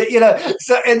 Is it, you know,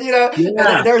 so, and, you know, and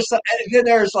then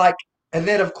there's like, and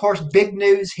then of course, big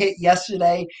news hit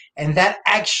yesterday, and that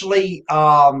actually,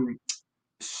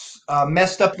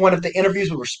 messed up one of the interviews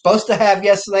we were supposed to have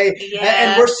yesterday.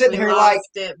 And we're sitting here like,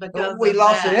 we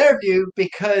lost an interview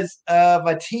because of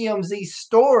a TMZ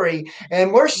story.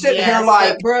 And we're sitting here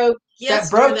like, that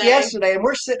broke yesterday. And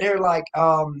we're sitting here like,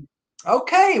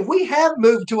 okay, we have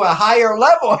moved to a higher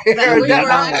level here. We were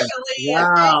actually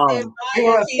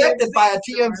affected by a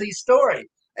TMZ story.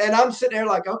 And I'm sitting there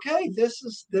like, okay, this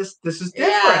is different.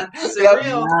 Yeah,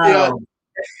 surreal. Wow.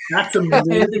 That's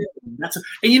amazing.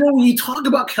 And you know, when you talk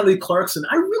about Kelly Clarkson,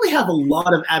 I really have a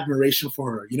lot of admiration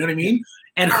for her. You know what I mean?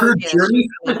 And her journey,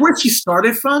 like where she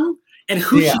started from, and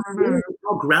who she is,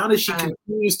 how grounded she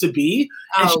continues to be.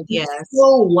 And she's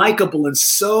so likable and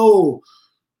so,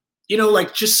 you know,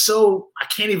 like just so I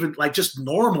can't even like just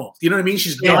normal. You know what I mean?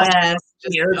 She's just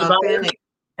authentic.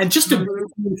 And just to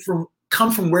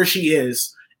come from where she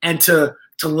is and to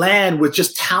land with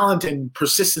just talent and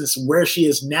persistence where she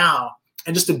is now.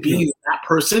 And just to be that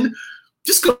person,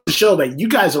 just goes to show that you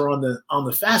guys are on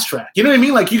the fast track. You know what I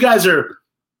mean? Like you guys are.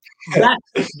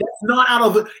 That's not out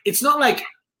of the. It's not like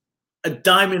a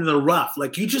diamond in the rough.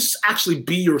 Like you just actually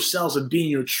be yourselves and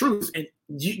being your truth, and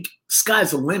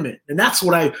sky's the limit. And that's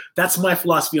my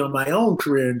philosophy on my own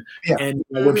career. And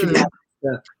when people have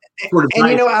and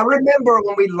you know, I remember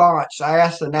when we launched, I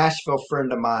asked a Nashville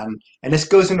friend of mine, and this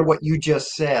goes into what you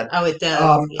just said. Oh, it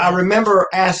does. I remember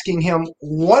asking him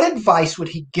what advice would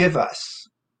he give us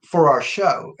for our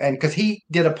show, and because he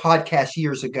did a podcast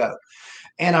years ago,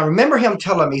 and I remember him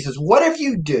telling me, he says, "Whatever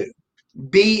you do,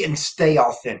 be and stay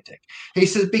authentic." He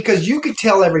says because you could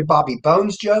tell every Bobby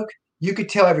Bones joke, You could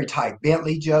tell every Ty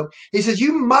Bentley joke. He says,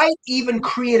 you might even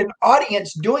create an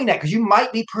audience doing that because you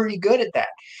might be pretty good at that.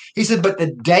 He said, but the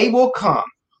day will come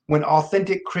when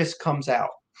authentic Chris comes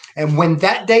out. And when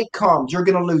that day comes, you're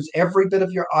going to lose every bit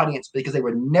of your audience because they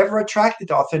were never attracted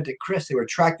to authentic Chris. They were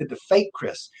attracted to fake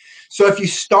Chris. So if you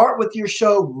start with your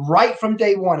show right from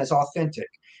day one as authentic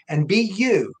and be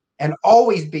you and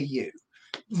always be you,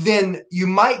 then you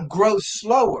might grow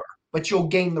slower, but you'll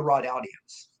gain the right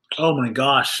audience. Oh my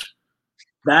gosh.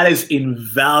 That is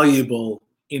invaluable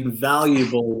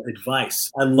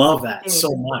advice. I love that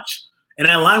so much. And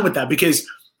I align with that because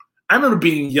I remember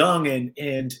being young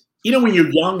and you know, when you're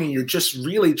young and you're just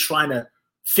really trying to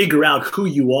figure out who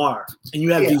you are and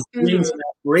you have these dreams and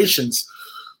aspirations,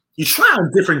 you try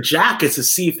on different jackets to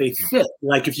see if they fit.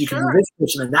 Like if you can be this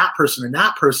person and that person and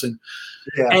that person.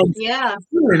 And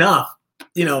sure enough,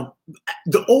 you know,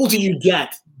 the older you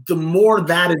get, the more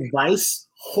that advice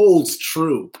holds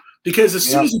true. Because as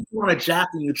soon as you put on a jacket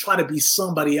and you try to be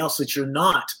somebody else that you're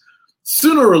not,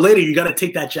 sooner or later you got to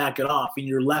take that jacket off and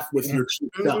you're left with your true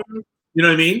self. You know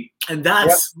what I mean? And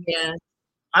that's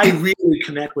I really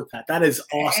connect with that. That is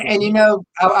awesome. And you know,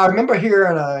 I remember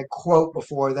hearing a quote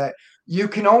before that you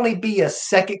can only be a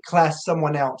second class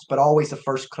someone else, but always a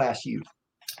first class you.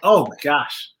 Oh my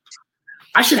gosh.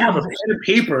 I should have a pen and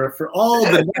paper for all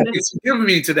the nuggets you've given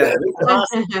me today.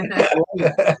 Awesome.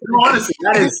 Honestly,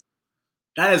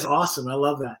 that is awesome. I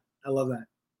love that. I love that.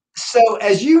 So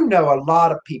as you know, a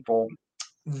lot of people,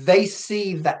 they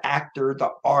see the actor,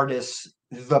 the artist,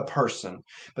 the person,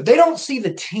 but they don't see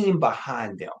the team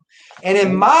behind them. And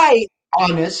in my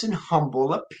honest and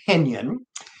humble opinion,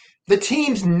 the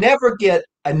teams never get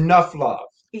enough love.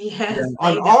 Yes.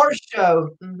 On our show,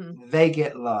 they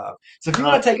get love. So if you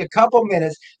want to take a couple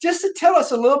minutes just to tell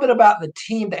us a little bit about the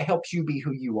team that helps you be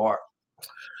who you are.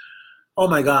 Oh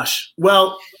my gosh.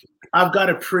 Well, I've got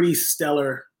a pretty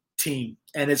stellar team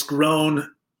and it's grown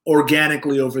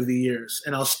organically over the years.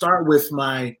 And I'll start with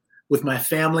my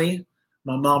family,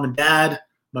 my mom and dad,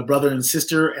 my brother and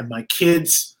sister, and my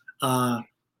kids,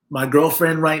 my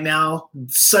girlfriend right now.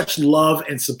 Such love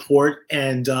and support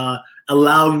and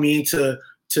allowing me to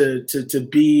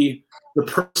be the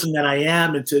person that I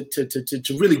am and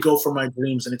to really go for my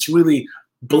dreams. And it's really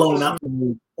blown up for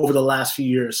me over the last few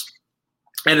years.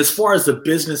 And as far as the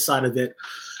business side of it,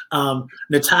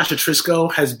 Natasha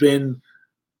Trisco has been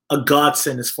a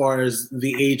godsend as far as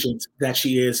the agent that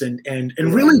she is. And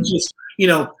really just, you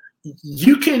know,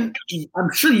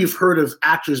 I'm sure you've heard of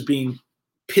actors being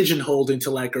pigeonholed into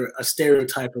like a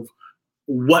stereotype of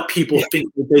what people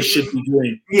think that they should be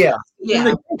doing.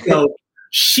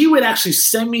 She would actually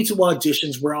send me to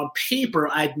auditions where on paper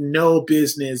I had no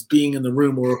business being in the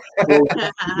room or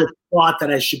thought that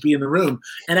I should be in the room.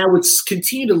 And I would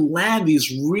continue to land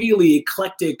these really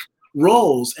eclectic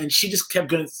roles. And she just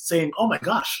kept saying, oh my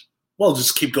gosh, well,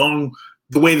 just keep going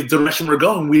the way the direction we're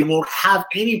going. We won't have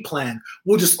any plan.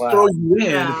 We'll just throw you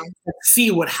in and see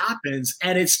what happens.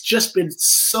 And it's just been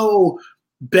so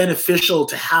beneficial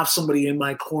to have somebody in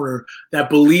my corner that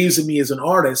believes in me as an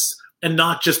artist and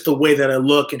not just the way that I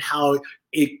look and how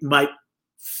it might,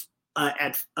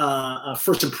 at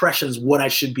first impressions, what I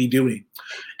should be doing.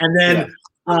 And then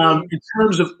in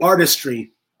terms of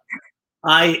artistry,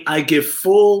 I give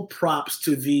full props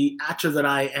to the actor that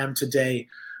I am today,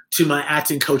 to my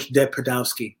acting coach, Deb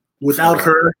Podowski. Without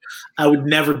her, I would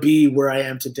never be where I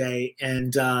am today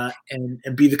and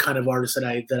be the kind of artist that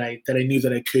I knew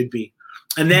that I could be.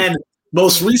 And then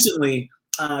most recently,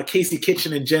 Casey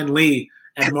Kitchen and Jen Lee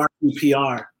at Marquee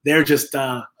PR. They're just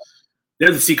they're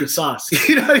the secret sauce.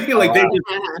 You know what I mean? Like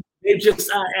they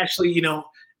just actually, you know,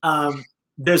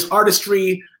 there's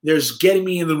artistry, there's getting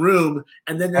me in the room,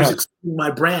 and then there's extending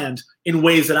my brand in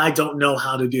ways that I don't know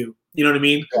how to do. You know what I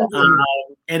mean?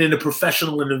 And in a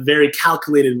professional and a very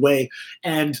calculated way.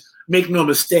 And make no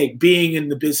mistake, being in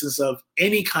the business of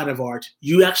any kind of art,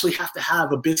 you actually have to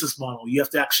have a business model. You have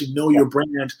to actually know your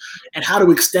brand and how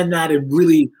to extend that and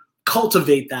really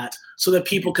cultivate that so that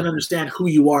people can understand who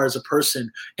you are as a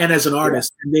person and as an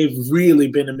artist. And they've really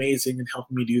been amazing in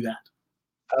helping me do that.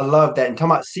 I love that. And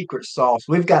talking about secret sauce,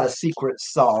 we've got a secret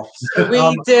sauce.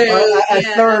 We do. A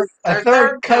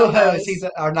third co-host. He's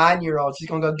our 9-year-old. She's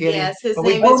gonna go get him. Yes, his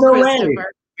name is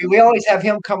Christopher. We always have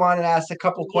him come on and ask a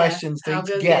couple questions to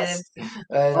each guest.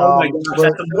 And, oh my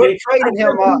gosh, we're trading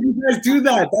him up. You guys do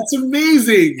that? That's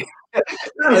amazing.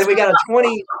 And we got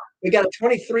a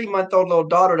 23-month-old little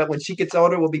daughter that when she gets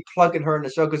older, we'll be plugging her in the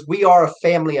show because we are a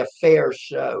family affairs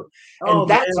show, and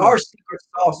that's our secret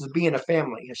sauce, is being a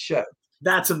family, a show.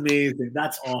 That's amazing.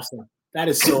 That's awesome. That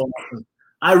is so awesome.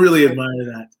 I really admire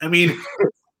that. I mean,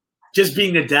 just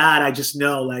being a dad, I just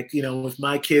know, like, with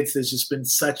my kids, there's just been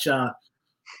such an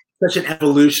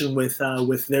evolution with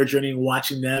their journey and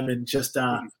watching them, and just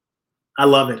I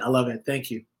love it. I love it.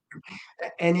 Thank you.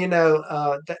 And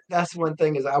that's one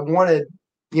thing is I wanted,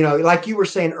 like you were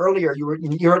saying earlier,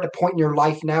 you're at the point in your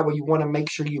life now where you want to make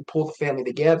sure you pull the family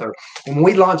together. And when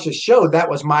we launched the show, that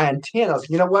was my intent. I was,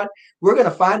 you know what, we're going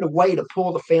to find a way to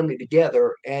pull the family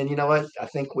together. And you know what, I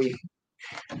think we.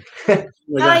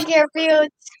 Hi, Garfield.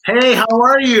 Hey, how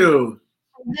are you?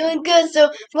 I'm doing good.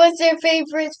 So, what's your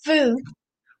favorite food?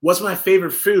 What's my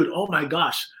favorite food? Oh my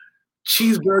gosh,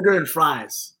 cheeseburger and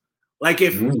fries. Like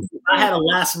if I had a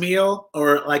last meal,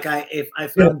 or like if I'm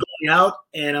going out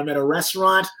and I'm at a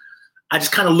restaurant, I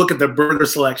just kind of look at the burger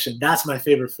selection. That's my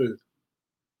favorite food.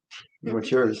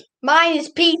 What's yours? Mine is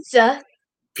pizza.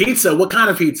 Pizza? What kind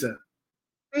of pizza?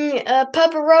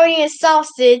 Pepperoni and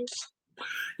sausage.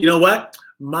 You know what?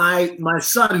 My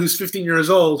son, who's 15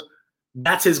 years old,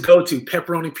 that's his go-to,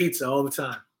 pepperoni pizza all the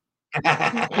time.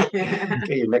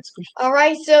 Okay, your next question. All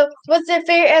right. So, what's your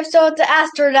favorite episode of The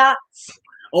Astronauts?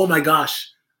 Oh my gosh.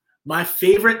 My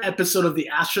favorite episode of The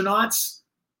Astronauts,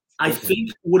 I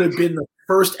think, would have been the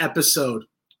first episode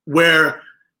where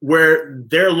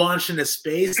they're launched into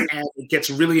space and it gets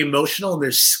really emotional and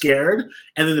they're scared,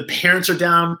 and then the parents are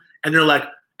down and they're like,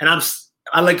 and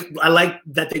I like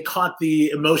that they caught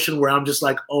the emotion where I'm just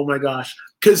like, oh my gosh.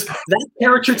 Because that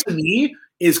character to me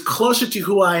is closer to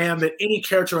who I am than any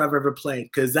character I've ever played,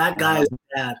 because that guy is a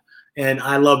dad and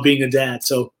I love being a dad.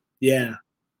 So yeah.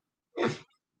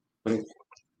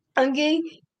 Okay.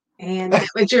 And that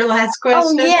was your last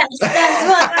question? Oh, yes.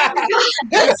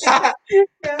 That's what.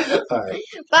 All right.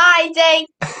 Bye, Dave.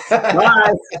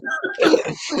 Bye.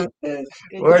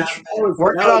 We're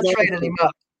working on training him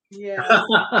up. Yeah.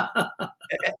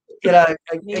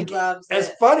 It's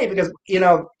funny because,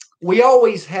 we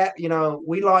always have,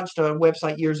 we launched a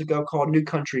website years ago called New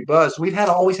Country Buzz. We've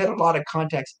always had a lot of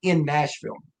contacts in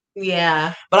Nashville.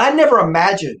 Yeah. But I never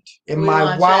imagined in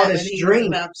my wildest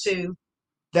dreams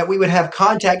that we would have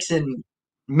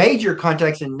major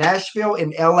contacts in Nashville,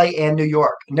 in LA, and New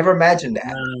York. I never imagined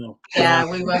that. No. Yeah,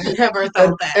 we never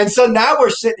thought that. And so now we're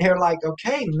sitting here like,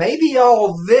 okay, maybe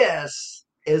all this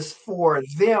is for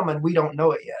them and we don't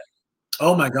know it yet.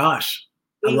 Oh my gosh.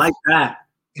 I like that.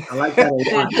 I like that a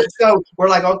lot. So we're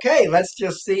like, okay, let's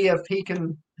just see if he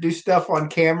can do stuff on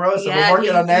camera. So we're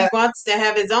working on that. He wants to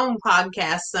have his own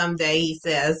podcast someday, he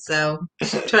says. So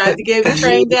try to get him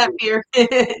trained up here.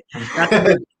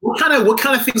 What kind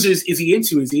of things is he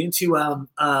into? Is he into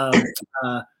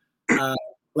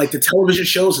like the television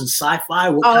shows and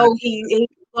sci-fi? He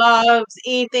loves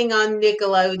anything on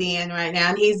Nickelodeon right now,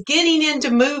 and he's getting into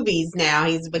movies now.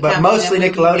 He's becoming, but mostly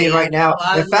Nickelodeon right now.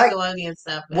 In fact, Nickelodeon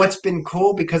stuff. What's been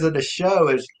cool because of the show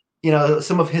is,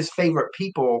 some of his favorite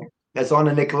people that's on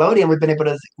the Nickelodeon, we've been able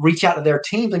to reach out to their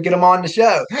teams and get them on the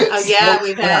show. Oh yeah,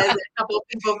 we've had a couple of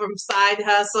people from Side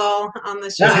Hustle on the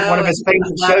show. One of his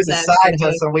favorite shows is Side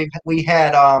Hustle. We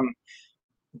had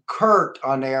Kurt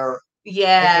on there.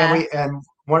 Yeah, and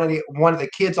one of the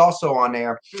kids also on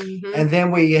there, and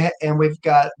then we've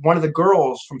got one of the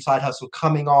girls from Side Hustle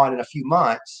coming on in a few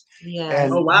months. Yeah,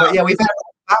 and, oh wow, yeah, we've had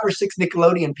 5 or 6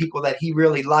 Nickelodeon people that he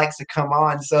really likes to come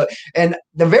on. So, and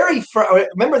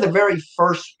remember the very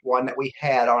first one that we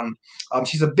had on.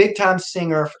 She's a big time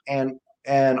singer and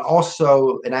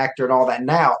also an actor and all that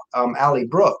now. Allie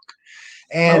Brooke.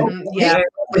 And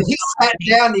when he sat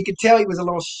down, you could tell he was a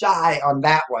little shy on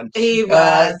that one. He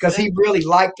was, because he really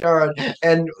liked her,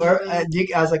 and I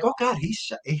was like, "Oh God,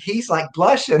 he's like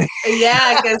blushing."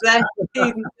 Yeah, because he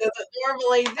doesn't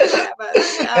normally do that. But,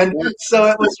 and so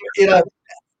it was,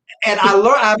 and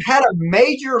I've had a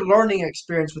major learning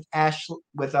experience with Ashley,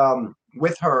 with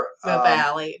her. With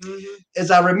Allie.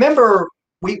 As I remember,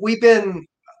 we've been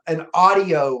an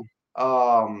audio.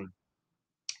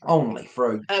 Only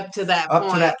for up to that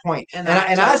point. And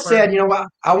I said, you know what?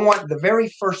 I want the very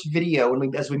first video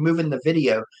as we move in the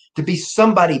video to be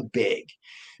somebody big.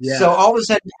 Yeah. So all of a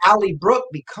sudden, Allie Brooke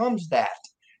becomes that,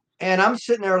 and I'm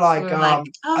sitting there like,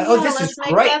 this is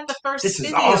great. This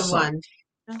is awesome. One.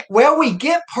 Well, we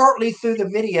get partly through the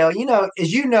video.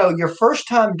 As your first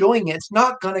time doing it, it's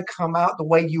not going to come out the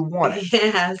way you want it.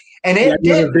 Yes. And it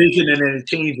did. A vision, and then it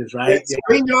changes, right?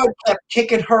 StreamYard kept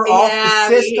kicking her off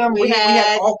the system. We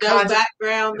had all kinds of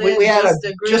background. We had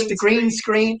just a green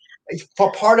screen.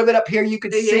 For part of it up here, you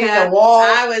could see the wall.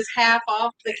 I was half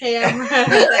off the camera.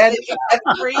 That's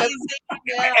crazy.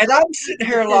 And I'm sitting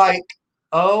here like,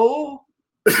 oh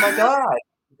my God.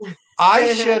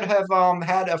 I should have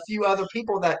had a few other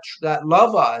people that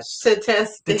love us to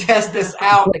test this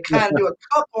out, to kind of do a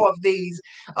couple of these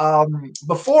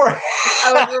before.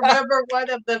 I remember one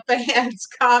of the fans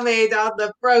commented on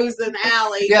the Frozen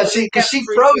Alley. Yeah, she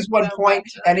froze one point,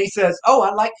 and he says, "Oh,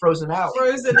 I like Frozen Alley.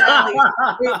 Frozen Alley is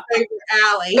my favorite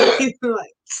alley."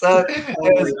 So,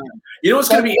 you know what's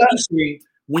going to be interesting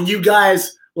when you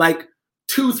guys, like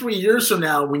 2-3 years from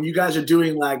now, when you guys are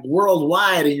doing like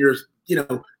worldwide and you're, you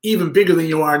know, even bigger than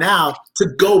you are now, to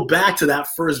go back to that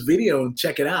first video and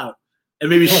check it out, and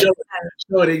maybe show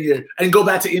it in you, and go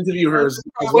back to interview her.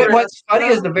 What's funny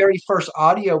is the very first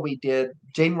audio we did,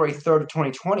 January 3rd of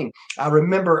 2020. I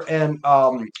remember, and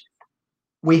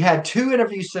we had 2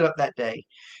 interviews set up that day,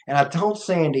 and I told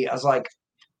Sandy, I was like,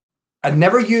 I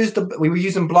never used we were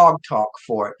using Blog Talk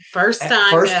for it. First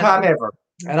time ever.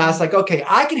 And I was like, okay,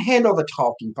 I can handle the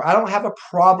talking. I don't have a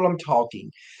problem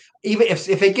talking. Even if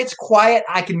it gets quiet,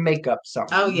 I can make up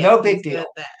something. Oh, yeah. No big deal.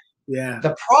 Yeah.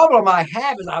 The problem I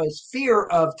have is I was fear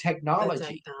of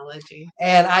technology.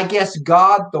 And I guess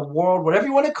God, the world, whatever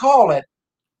you want to call it,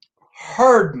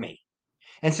 heard me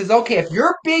and says, okay, if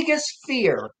your biggest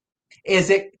fear is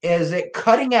it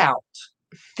cutting out,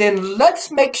 then let's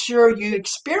make sure you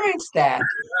experience that.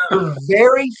 The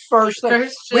very first thing.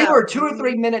 We were 2 or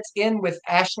 3 minutes in with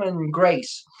Ashlyn and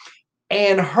Grace,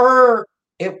 and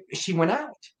she went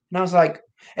out. And I was like,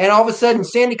 and all of a sudden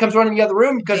Sandy comes running in the other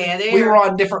room because we were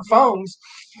on different phones.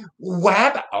 What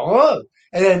happened? Oh,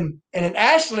 and then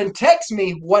Ashlyn texts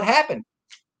me, what happened?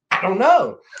 I don't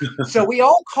know. So we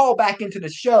all call back into the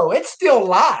show. It's still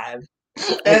live.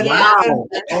 And, wow.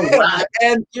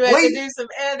 And you had to do some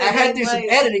editing. I had to do some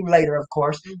editing later, of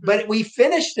course. Mm-hmm. But we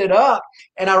finished it up.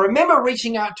 And I remember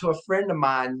reaching out to a friend of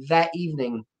mine that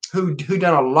evening who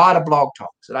done a lot of blog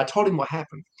talks. And I told him what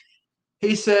happened.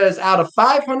 He says, out of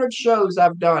 500 shows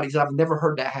I've done, he said, I've never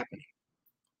heard that happening.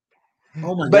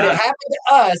 Oh my but God. It happened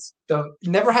to us.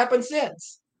 Never happened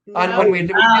since. No. When we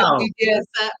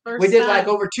did like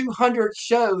over 200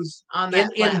 shows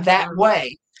in that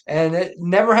way. And it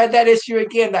never had that issue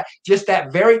again. Just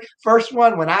that very first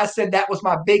one, when I said that was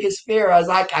my biggest fear, I was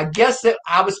like, I guess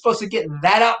I was supposed to get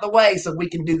that out the way so we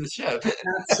can do the show.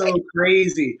 That's so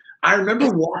crazy. I remember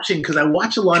watching, because I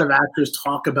watch a lot of actors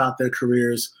talk about their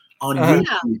careers on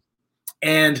YouTube.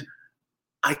 And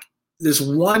this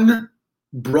one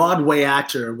Broadway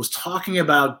actor was talking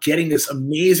about getting this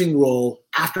amazing role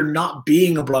after not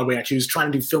being a Broadway actor. He was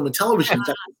trying to do film and television.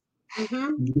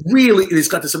 Really, he's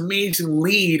got this amazing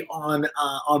lead on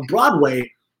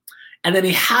Broadway, and then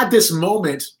he had this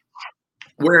moment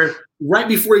where right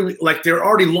before they're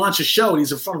already launched a show,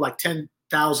 he's in front of like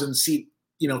 10,000 seat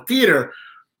theater.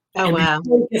 Oh, and wow!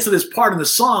 Before he gets to this part in the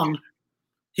song,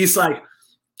 he's like,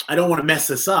 "I don't want to mess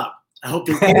this up. I hope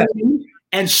they hear me."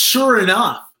 And sure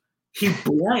enough, he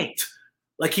blanked.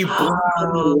 Like he blanked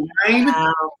the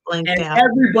line, and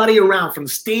everybody around, from the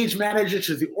stage manager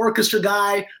to the orchestra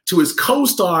guy to his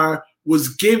co-star, was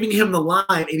giving him the line,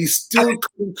 and he still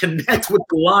couldn't connect with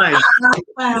the line.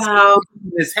 Wow!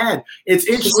 In his head, it's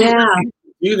interesting to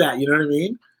do that. You know what I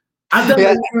mean? I've done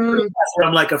that where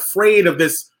I'm like afraid of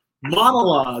this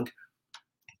monologue,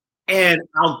 and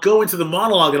I'll go into the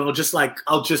monologue, and I'll just like.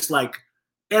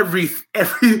 Every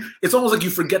it's almost like you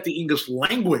forget the English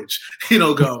language,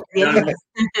 go. And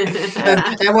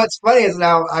what's funny is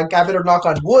now I better knock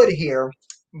on wood here,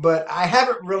 but I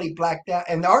haven't really blacked out,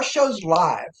 and our show's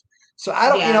live. So I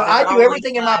don't, I do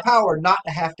everything in my power not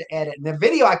to have to edit. And the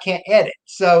video I can't edit.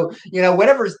 So,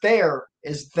 whatever's there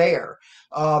is there.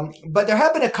 But there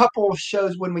have been a couple of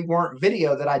shows when we weren't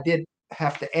video that I did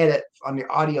have to edit on the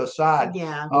audio side.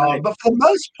 Yeah. But for the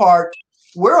most part,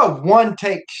 we're a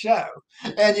one-take show,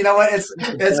 and you know what? It's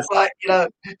like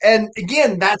and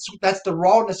again, that's the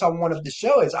rawness I want of the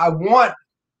show. Is I want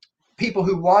people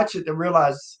who watch it to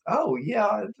realize, oh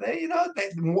yeah, they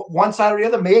one side or the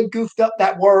other may have goofed up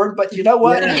that word, but you know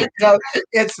what?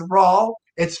 It's raw,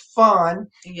 it's fun,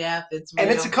 it's real. And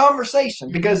it's a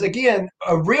conversation because again,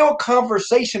 a real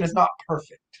conversation is not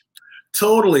perfect.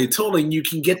 Totally. And you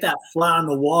can get that fly on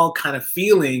the wall kind of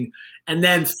feeling, and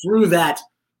then through that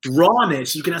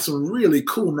rawness, you can have some really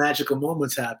cool magical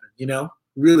moments happen,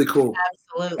 really cool.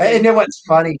 Absolutely. And then what's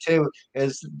funny too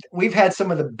is we've had some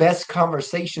of the best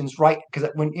conversations right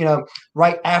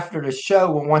after the show,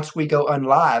 once we go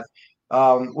unlive,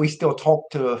 we still talk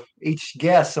to each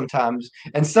guest sometimes,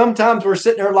 and sometimes we're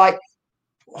sitting there like,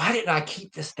 why didn't I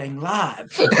keep this thing live?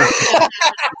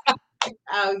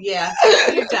 Oh yeah,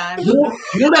 a few times.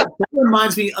 That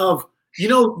reminds me of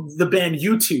the band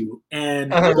U2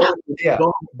 and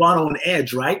Bono and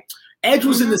Edge, right? Edge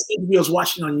was in this interview I was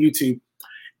watching on YouTube,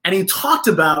 and he talked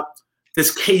about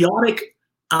this chaotic,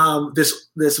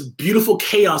 this beautiful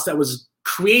chaos that was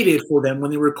created for them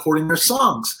when they were recording their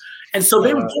songs. And so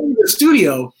they would go into the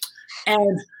studio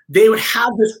and they would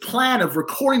have this plan of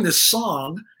recording this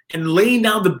song and laying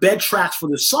down the bed tracks for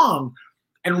the song.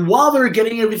 And while they were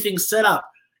getting everything set up,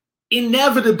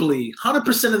 inevitably,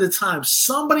 100% of the time,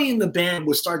 somebody in the band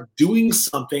would start doing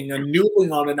something and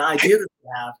noodling on an idea that they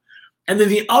have. And then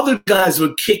the other guys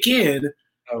would kick in,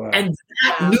 and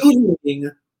that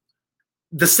noodling,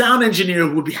 the sound engineer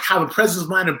would have a presence of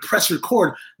mind and press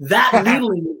record. That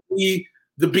noodling would be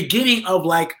the beginning of,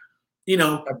 like, you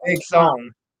know, a big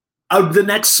song. Of the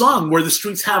next song, Where the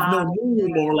Streets Have No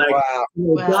Name, or like,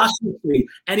 Gospel Free.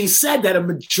 And he said that a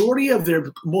majority of their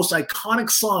most iconic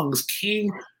songs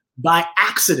came by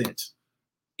accident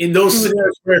in those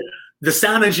scenarios where the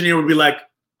sound engineer would be like,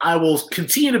 I will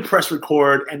continue to press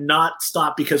record and not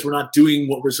stop because we're not doing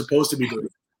what we're supposed to be doing.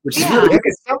 Which is really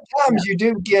because sometimes you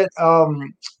do get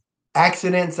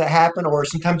accidents that happen, or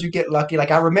sometimes you get lucky.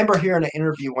 Like I remember hearing an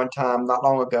interview one time not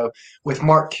long ago with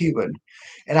Mark Cuban,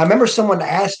 and I remember someone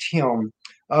asked him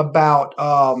about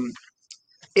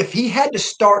if he had to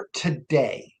start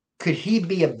today, could he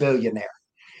be a billionaire?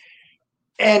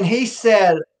 And he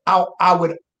said, I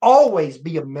would always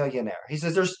be a millionaire. He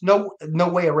says, there's no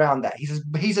way around that. He says,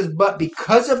 but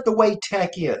because of the way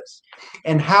tech is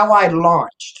and how I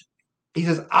launched, he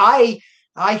says, I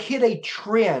hit a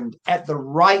trend at the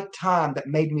right time that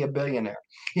made me a billionaire.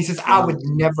 He says, I would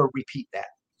never repeat that.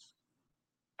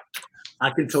 I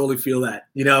can totally feel that.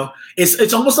 You know,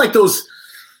 it's almost like those,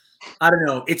 I don't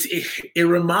know. It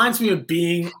reminds me of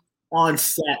being on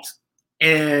set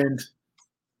and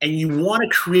you want to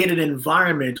create an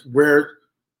environment where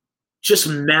just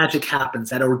magic happens,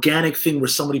 that organic thing where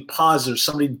somebody pauses or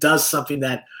somebody does something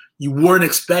that you weren't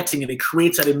expecting, and it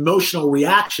creates that emotional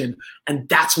reaction, and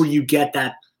that's where you get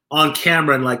that on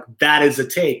camera, and like, that is a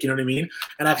take, you know what I mean?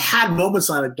 And I've had moments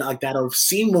like that, or I've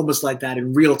seen moments like that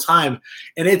in real time,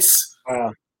 and it's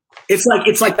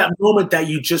like that moment that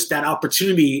you just, that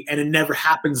opportunity, and it never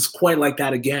happens quite like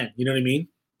that again, you know what I mean?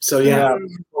 So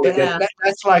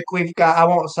that's like, we've got, I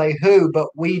won't say who, but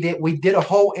we did a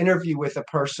whole interview with a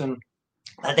person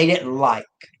that they didn't like,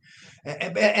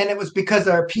 and it was because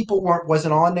their people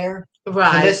wasn't on there,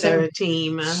 right? Their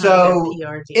team, so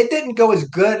their PR team. It didn't go as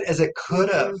good as it could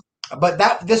have. But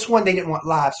this one they didn't want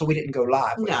live, so we didn't go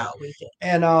live. No, we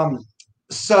didn't. And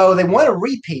so they want a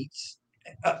repeat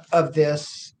of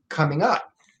this coming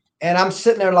up, and I'm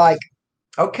sitting there like,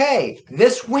 okay,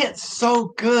 this went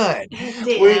so good.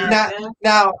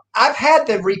 Now I've had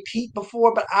the repeat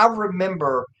before, but I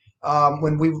remember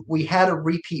when we had a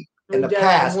repeat in the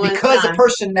past, because the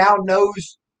person now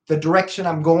knows the direction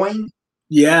I'm going.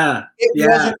 It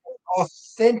wasn't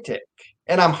authentic,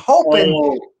 and I'm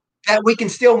hoping that we can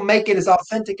still make it as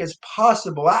authentic as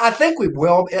possible. I think we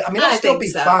will. I mean, it'll still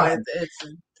be fine. It's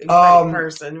a great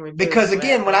person. Because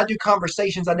again, when I do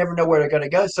conversations, I never know where they're going to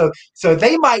go. So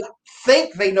they might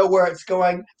think they know where it's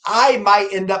going. I might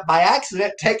end up by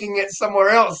accident taking it somewhere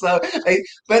else. So,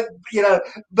 but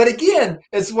again,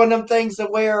 it's one of them things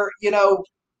that where,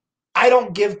 I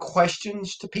don't give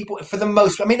questions to people for the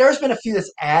most. I mean, there's been a few that's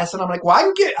asked, and I'm like, well,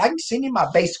 I can send you my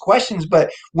base questions,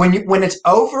 but when it's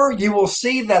over, you will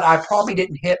see that I probably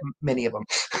didn't hit many of them.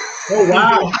 Oh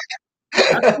wow,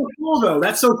 that's so cool though.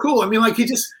 That's so cool. I mean, like,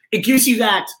 it gives you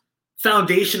that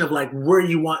foundation of like what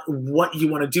you want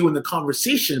to do in the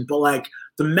conversation, but like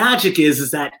the magic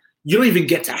is that you don't even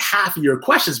get to half of your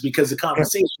questions because the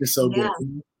conversation is so good.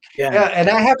 Yeah, and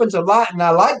that happens a lot, and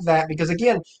I like that because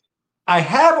again, I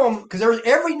have them because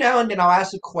every now and then I'll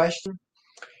ask a question,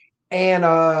 and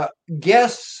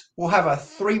guests will have a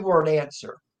 3-word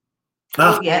answer.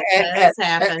 Oh, yeah, that's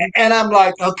happened. And I'm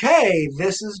like, okay,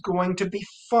 this is going to be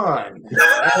fun.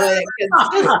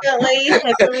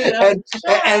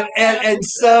 and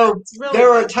so really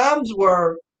there are times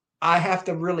where I have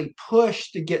to really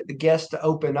push to get the guests to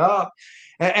open up.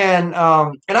 And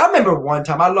I remember one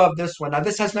time, I love this one. Now,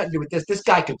 this has nothing to do with this. This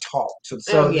guy could talk.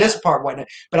 So this part wasn't.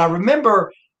 But I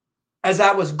remember as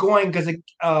I was going, because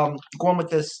going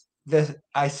with this,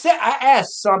 I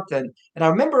asked something, and I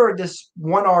remember this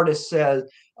one artist said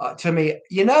to me,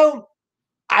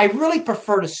 I really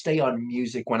prefer to stay on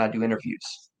music when I do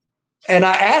interviews. And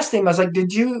I asked him, I was like,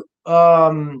 did you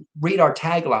read our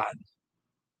tagline?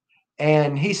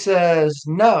 And he says,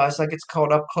 no. I was like, it's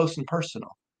called Up Close and Personal.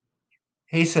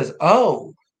 He says,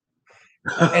 oh.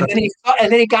 And then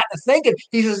he got to thinking.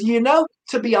 He says,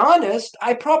 to be honest,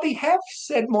 I probably have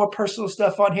said more personal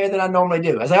stuff on here than I normally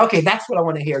do. I was like, okay, that's what I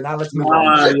want to hear. Now let's move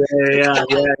on.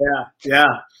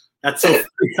 Yeah. That's so funny.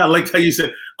 I like how you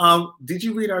said, did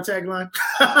you read our tagline?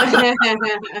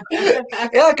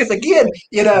 Yeah, because again,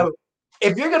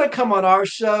 if you're going to come on our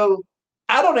show,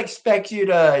 I don't expect you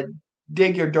to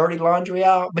dig your dirty laundry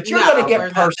out, but you're going to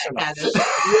get personal.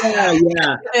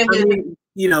 Yeah. I mean,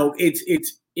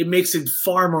 it makes it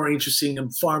far more interesting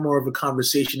and far more of a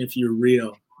conversation if you're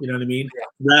real. You know what I mean? Yeah.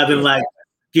 Rather than like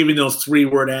giving those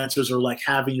 3-word answers or like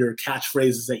having your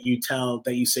catchphrases that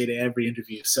you say to every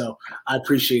interview. So I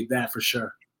appreciate that for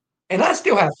sure. And I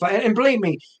still have fun. And believe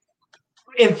me,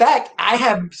 in fact,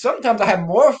 sometimes I have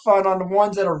more fun on the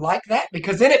ones that are like that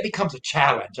because then it becomes a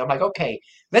challenge. I'm like, okay,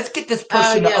 let's get this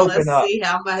person to open up. See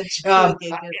how much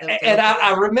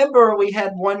I remember we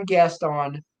had one guest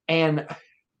on, and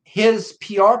his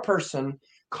PR person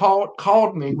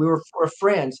called me. We were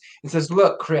friends, and says,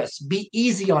 "Look, Chris, be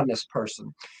easy on this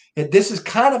person. This is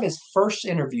kind of his first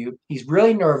interview. He's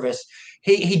really nervous.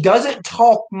 He doesn't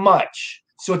talk much,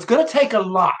 so it's going to take a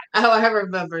lot." Oh, I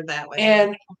remember that one.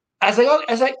 And I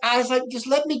was like, just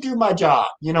let me do my job,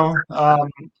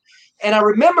 And I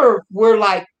remember we're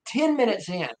like 10 minutes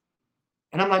in,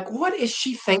 and I'm like, what is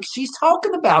she think she's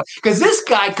talking about? Because this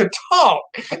guy could talk,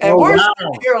 and we're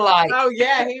sitting here like, oh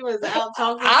yeah, he was out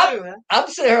talking too. I'm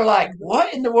sitting here like,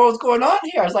 what in the world's going on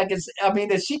here? I was like, is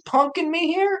she punking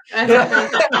me here? When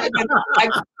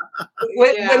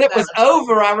it was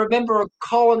over, I remember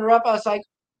calling her up. I was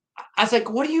like,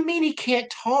 what do you mean he can't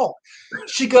talk?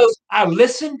 She goes, I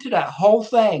listened to that whole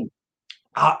thing.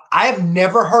 I have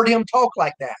never heard him talk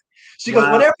like that. She goes,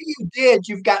 whatever you did,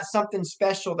 you've got something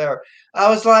special there. I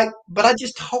was like, but I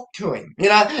just talked to him, he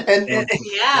really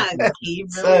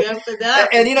opened up.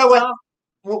 And you know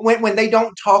what? When they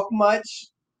don't talk much,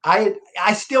 I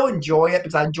still enjoy it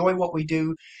because I enjoy what we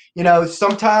do.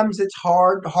 Sometimes it's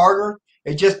harder.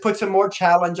 It just puts a more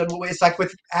challenge on. It's like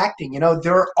with acting,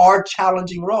 there are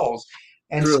challenging roles.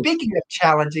 And speaking of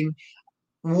challenging,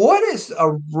 what is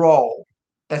a role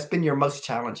that's been your most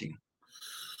challenging?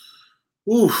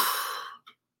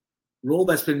 Role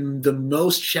that's been the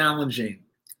most challenging.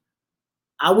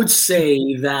 I would say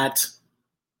that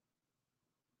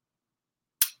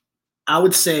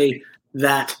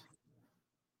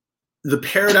the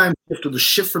paradigm shift or the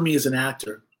shift for me as an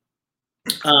actor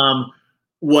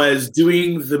was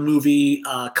doing the movie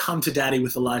Come to Daddy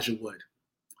with Elijah Wood.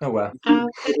 Oh, wow. A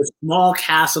small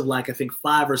cast of I think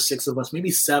 5 or 6 of us,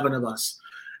 maybe 7 of us.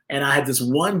 And I had this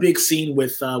one big scene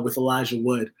with Elijah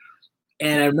Wood.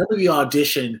 And I remember the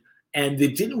audition, and they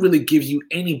didn't really give you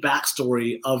any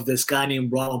backstory of this guy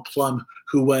named Ronald Plum,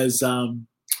 who was the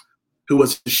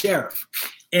sheriff.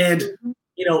 And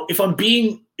if I'm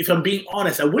being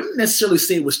honest, I wouldn't necessarily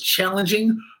say it was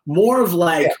challenging. More of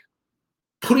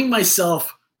putting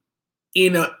myself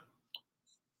in a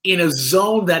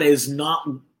zone that is not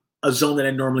a zone that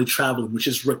I normally travel in, which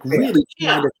is really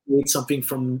trying to create something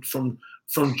from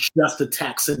just the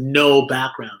text and no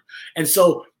background. And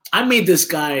so I made this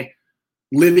guy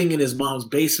living in his mom's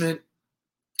basement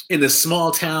in this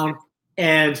small town,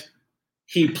 and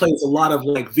he plays a lot of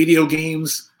video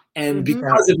games. And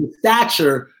because of his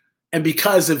stature and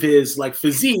because of his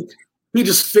physique, he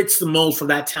just fits the mold for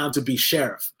that town to be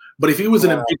sheriff. But if he was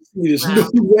in a big city, there's no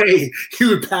way he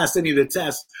would pass any of the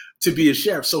tests to be a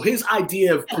sheriff. So his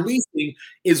idea of policing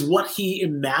is what he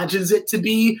imagines it to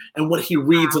be and what he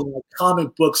reads in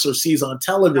comic books or sees on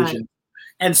television. Right.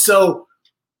 And so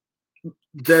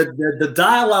the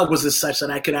dialogue was as such that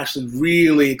I could actually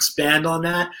really expand on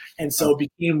that. And so it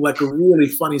became a really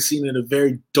funny scene in a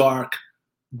very dark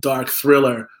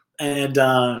thriller. And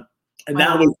that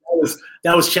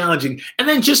was challenging. And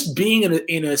then just being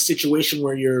in a situation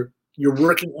where you're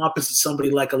working opposite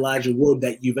somebody like Elijah Wood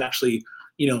that you've actually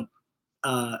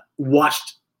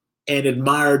watched and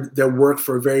admired their work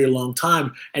for a very long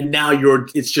time, and now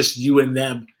it's just you and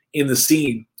them in the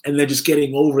scene, and then just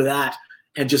getting over that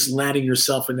and just landing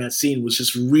yourself in that scene was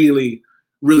just really,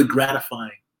 really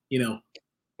gratifying. Well,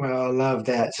 I love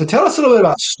that. So tell us a little bit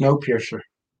about Snowpiercer.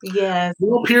 Yes.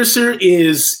 Snowpiercer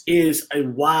is a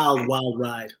wild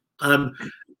ride.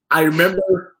 I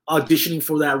remember auditioning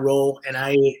for that role, and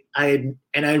I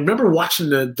remember watching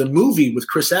the movie with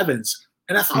Chris Evans,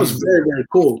 and I thought it was very, very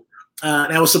cool.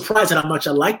 And I was surprised at how much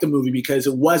I liked the movie because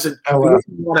it wasn't a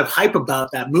lot of hype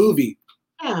about that movie.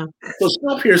 Yeah. So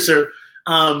Snowpiercer,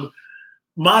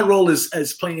 my role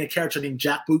is playing a character named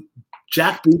Jack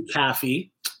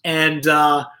Bootcaffey, and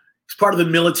he's part of the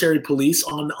military police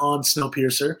on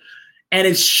Snowpiercer, and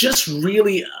it's just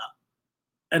really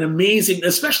an amazing,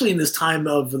 especially in this time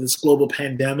of this global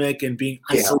pandemic and being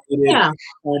isolated and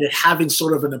it having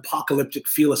sort of an apocalyptic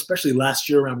feel, especially last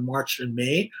year around March and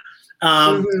May,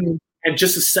 and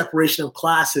just the separation of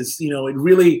classes. It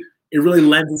it really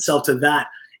lends itself to that.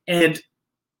 And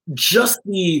just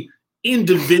the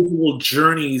individual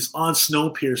journeys on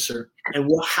Snowpiercer and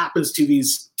what happens to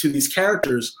these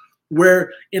characters,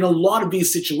 where in a lot of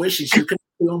these situations you can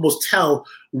almost tell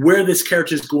where this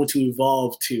character is going to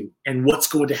evolve to and what's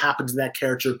going to happen to that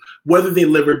character, whether they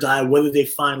live or die, whether they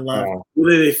find love,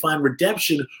 whether they find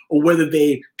redemption, or whether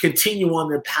they continue on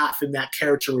their path in that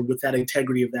character or with that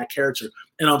integrity of that character.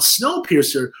 And on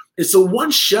Snowpiercer, it's the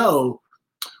one show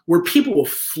where people will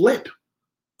flip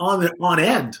on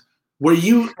end, where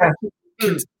you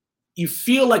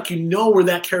feel like you know where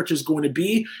that character is going to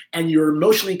be, and you're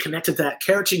emotionally connected to that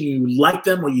character, and you like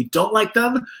them or you don't like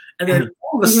them, and then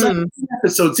all of a sudden, 2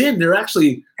 episodes in, they're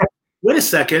actually, wait a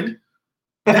second,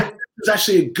 that is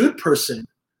actually a good person.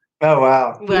 Oh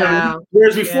wow! Wow.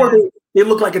 Whereas before they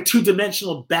look like a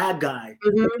 2-dimensional bad guy.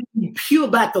 You peel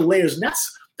back the layers, and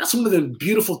that's one of the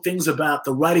beautiful things about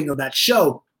the writing of that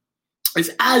show,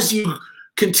 is as you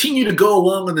continue to go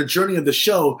along on the journey of the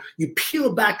show, you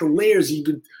peel back the layers, you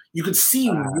can see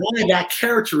why that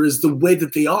character is the way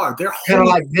that they are. They're kind of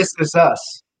like This Is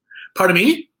Us. Pardon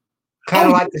me? Kind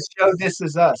of like the show This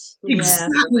Is Us.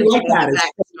 Exactly like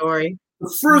that. Story.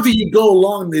 The further you go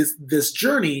along this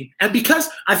journey, and because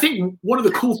I think one of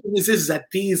the cool things is that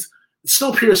these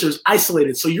Snowpiercer is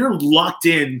isolated, so you're locked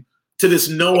in to this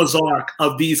Noah's Ark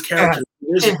of these characters.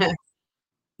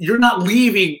 You're not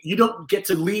leaving. You don't get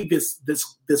to leave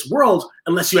this world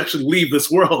unless you actually leave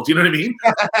this world. You know what I mean?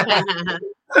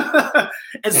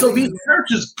 And so these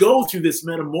characters go through this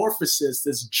metamorphosis,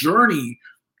 this journey,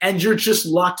 and you're just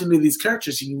locked into these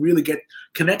characters. And you really get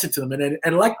connected to them. And I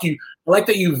like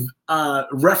that you've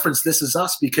referenced This Is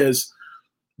Us, because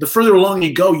the further along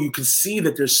you go, you can see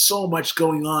that there's so much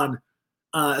going on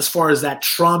as far as that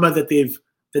trauma that they've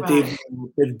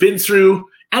been through.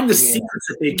 And the secrets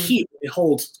that they keep, they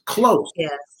hold close.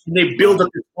 Yes. And they build up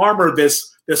this armor,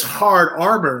 this hard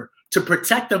armor to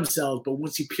protect themselves. But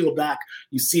once you peel back,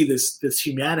 you see this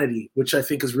humanity, which I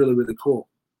think is really, really cool.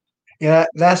 Yeah,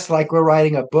 that's like we're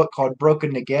writing a book called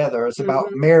Broken Together. It's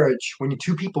about marriage. When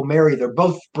 2 people marry, they're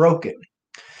both broken.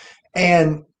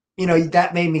 And,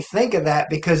 that made me think of that,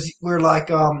 because we're like,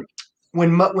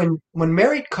 when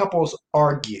married couples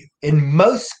argue, in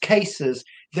most cases,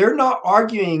 they're not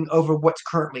arguing over what's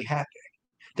currently happening.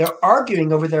 They're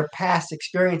arguing over their past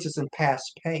experiences and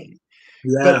past pain.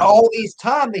 Yeah. But all these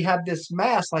time they have this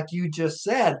mask, like you just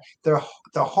said. Their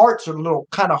hearts are a little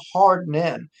kind of hardened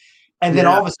in, and then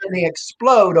all of a sudden they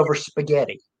explode over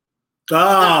spaghetti.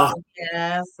 Oh,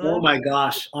 yes. Oh my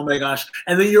gosh! And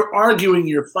then you're arguing,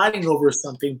 you're fighting over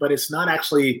something, but it's not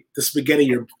actually the spaghetti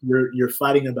you're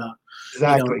fighting about.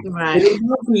 Exactly. Right.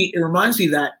 It reminds me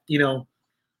that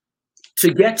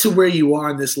to get to where you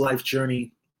are in this life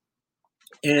journey,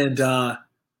 and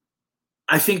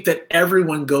I think that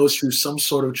everyone goes through some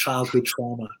sort of childhood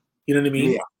trauma. You know what I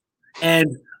mean? Yeah.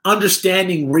 And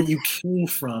understanding where you came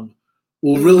from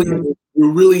will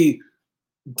really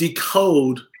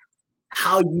decode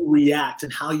how you react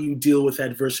and how you deal with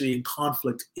adversity and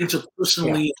conflict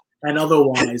interpersonally and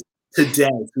otherwise today.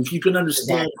 If you can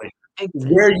understand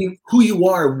who you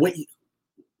are,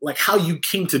 how you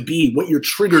came to be, what your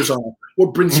triggers are,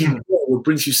 what brings you joy, what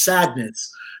brings you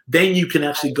sadness, then you can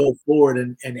actually go forward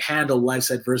and handle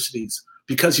life's adversities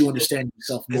because you understand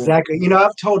yourself more. Exactly.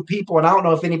 I've told people, and I don't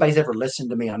know if anybody's ever listened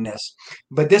to me on this,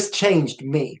 but this changed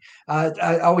me.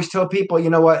 I always tell people, you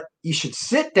know what? You should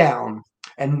sit down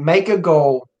and make a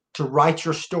goal to write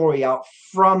your story out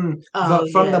from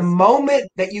the moment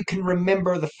that you can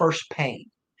remember the first pain.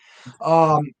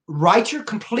 Write your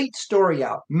complete story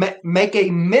out. Make a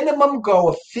minimum goal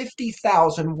of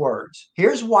 50,000 words.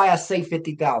 Here's why I say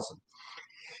 50,000.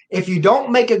 If you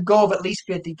don't make a goal of at least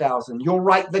 50,000, you'll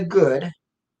write the good,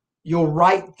 you'll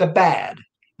write the bad,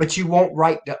 but you won't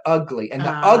write the ugly. And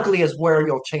the ugly is where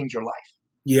you'll change your life.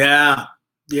 Yeah.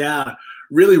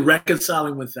 Really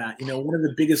reconciling with that. One of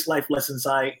the biggest life lessons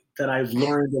that I've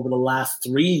learned over the last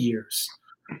 3 years,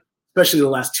 especially the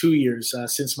last 2 years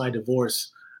since my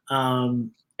divorce,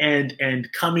 and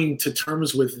coming to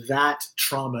terms with that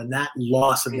trauma and that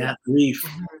loss and that grief,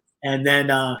 and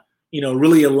then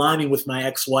really aligning with my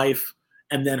ex-wife,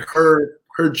 and then her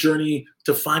journey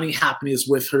to finding happiness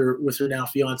with her now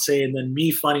fiance, and then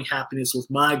me finding happiness with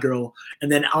my girl,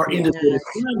 and then our individual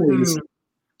families.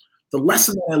 The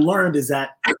lesson that I learned is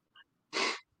that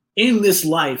in this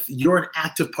life, you're an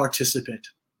active participant.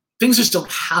 Things just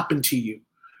don't happen to you.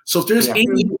 So if there's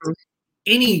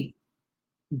any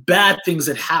bad things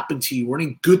that happen to you or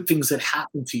any good things that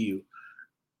happen to you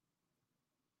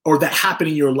or that happen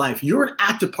in your life, you're an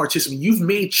active participant. You've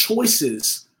made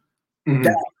choices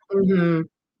that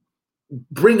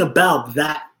bring about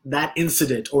that that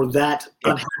incident or that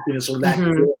unhappiness or that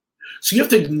joy. So you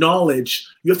have to acknowledge,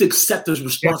 you have to accept those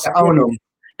responsibilities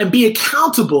and be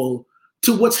accountable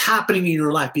to what's happening in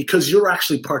your life because you're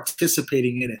actually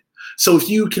participating in it. So if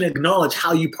you can acknowledge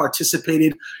how you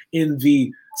participated in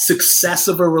the success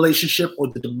of a relationship or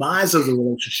the demise of the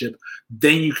relationship,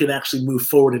 then you can actually move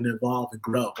forward and evolve and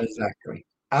grow. Exactly.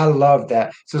 I love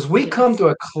that. So as we come to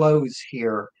a close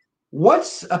here,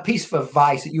 what's a piece of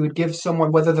advice that you would give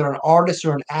someone, whether they're an artist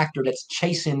or an actor, that's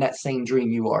chasing that same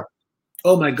dream you are?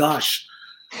 Oh my gosh.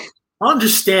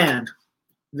 Understand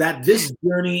that this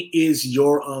journey is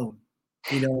your own.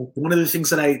 You know, one of the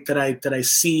things that I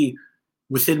see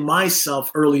within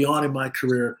myself early on in my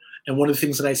career, and one of the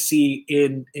things that I see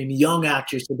in young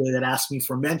actors today that ask me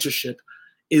for mentorship,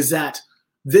 is that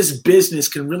this business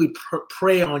can really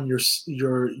prey on your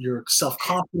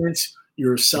self-confidence,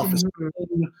 your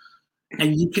self-esteem,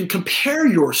 and you can compare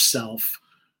yourself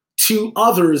to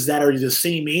others that are the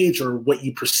same age or what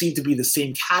you perceive to be the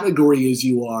same category as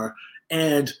you are,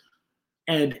 and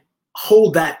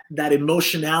hold that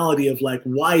emotionality of like,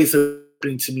 why is it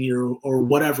happening to me or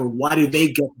whatever? Why do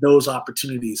they get those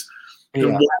opportunities?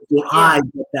 And why do I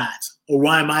get that? Or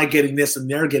why am I getting this and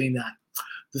they're getting that?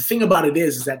 The thing about it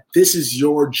is that this is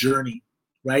your journey,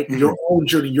 right? Your own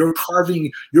journey. You're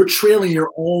trailblazing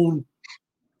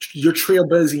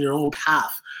your own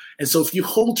path. And so if you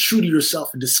hold true to yourself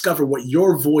and discover what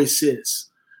your voice is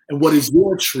and what is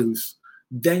your truth,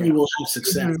 then you will have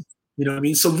success. You know what I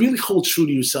mean? So really hold true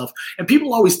to yourself. And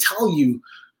people always tell you,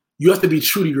 you have to be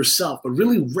true to yourself, but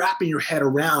really wrapping your head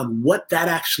around what that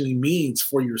actually means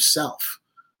for yourself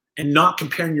and not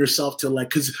comparing yourself to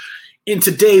because in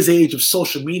today's age of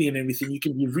social media and everything, you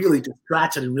can be really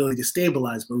distracted and really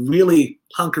destabilized, but really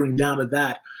hunkering down to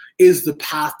that is the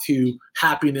path to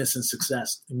happiness and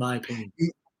success, in my opinion.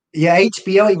 Yeah,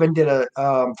 HBO even did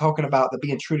talking about the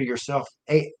being true to yourself.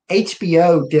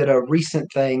 HBO did a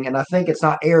recent thing, and I think it's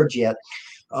not aired yet,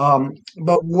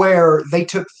 but where they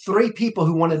took 3 people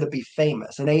who wanted to be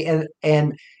famous, and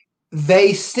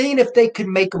they seen if they could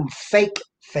make them fake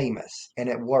famous, and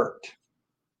it worked.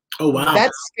 Oh wow,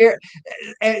 that's scary.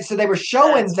 And so they were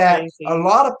showing that a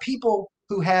lot of people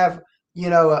who have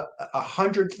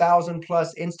 100,000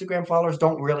 plus Instagram followers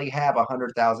don't really have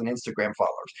 100,000 Instagram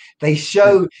followers. They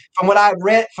show, from what I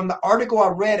read, from the article I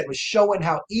read, it was showing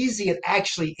how easy it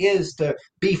actually is to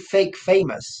be fake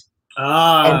famous.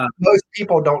 And most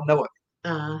people don't know it.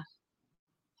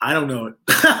 I don't know it.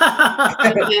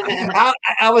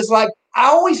 I was like, I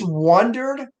always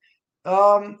wondered,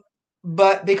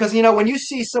 but because when you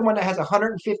see someone that has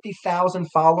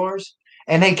 150,000 followers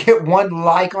and they get 1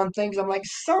 like on things, I'm like,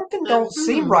 something don't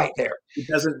seem right there. It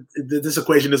doesn't. This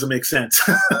equation doesn't make sense.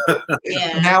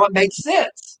 Now it makes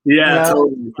sense. Yeah,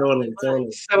 totally.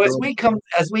 So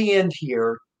as we end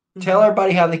here, tell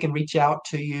everybody how they can reach out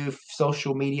to you,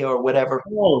 social media or whatever.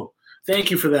 Oh,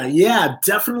 thank you for that. Yeah,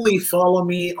 definitely follow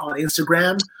me on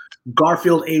Instagram,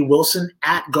 Garfield A. Wilson,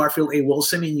 at Garfield A.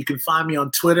 Wilson, and you can find me on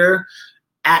Twitter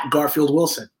at Garfield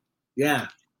Wilson. Yeah.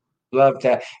 Love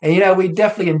that. And we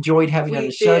definitely enjoyed having you on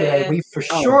the show today. We for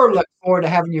sure look forward to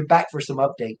having you back for some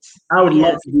updates. I would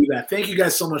love to do that. Thank you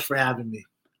guys so much for having me.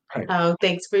 Oh,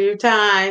 thanks for your time.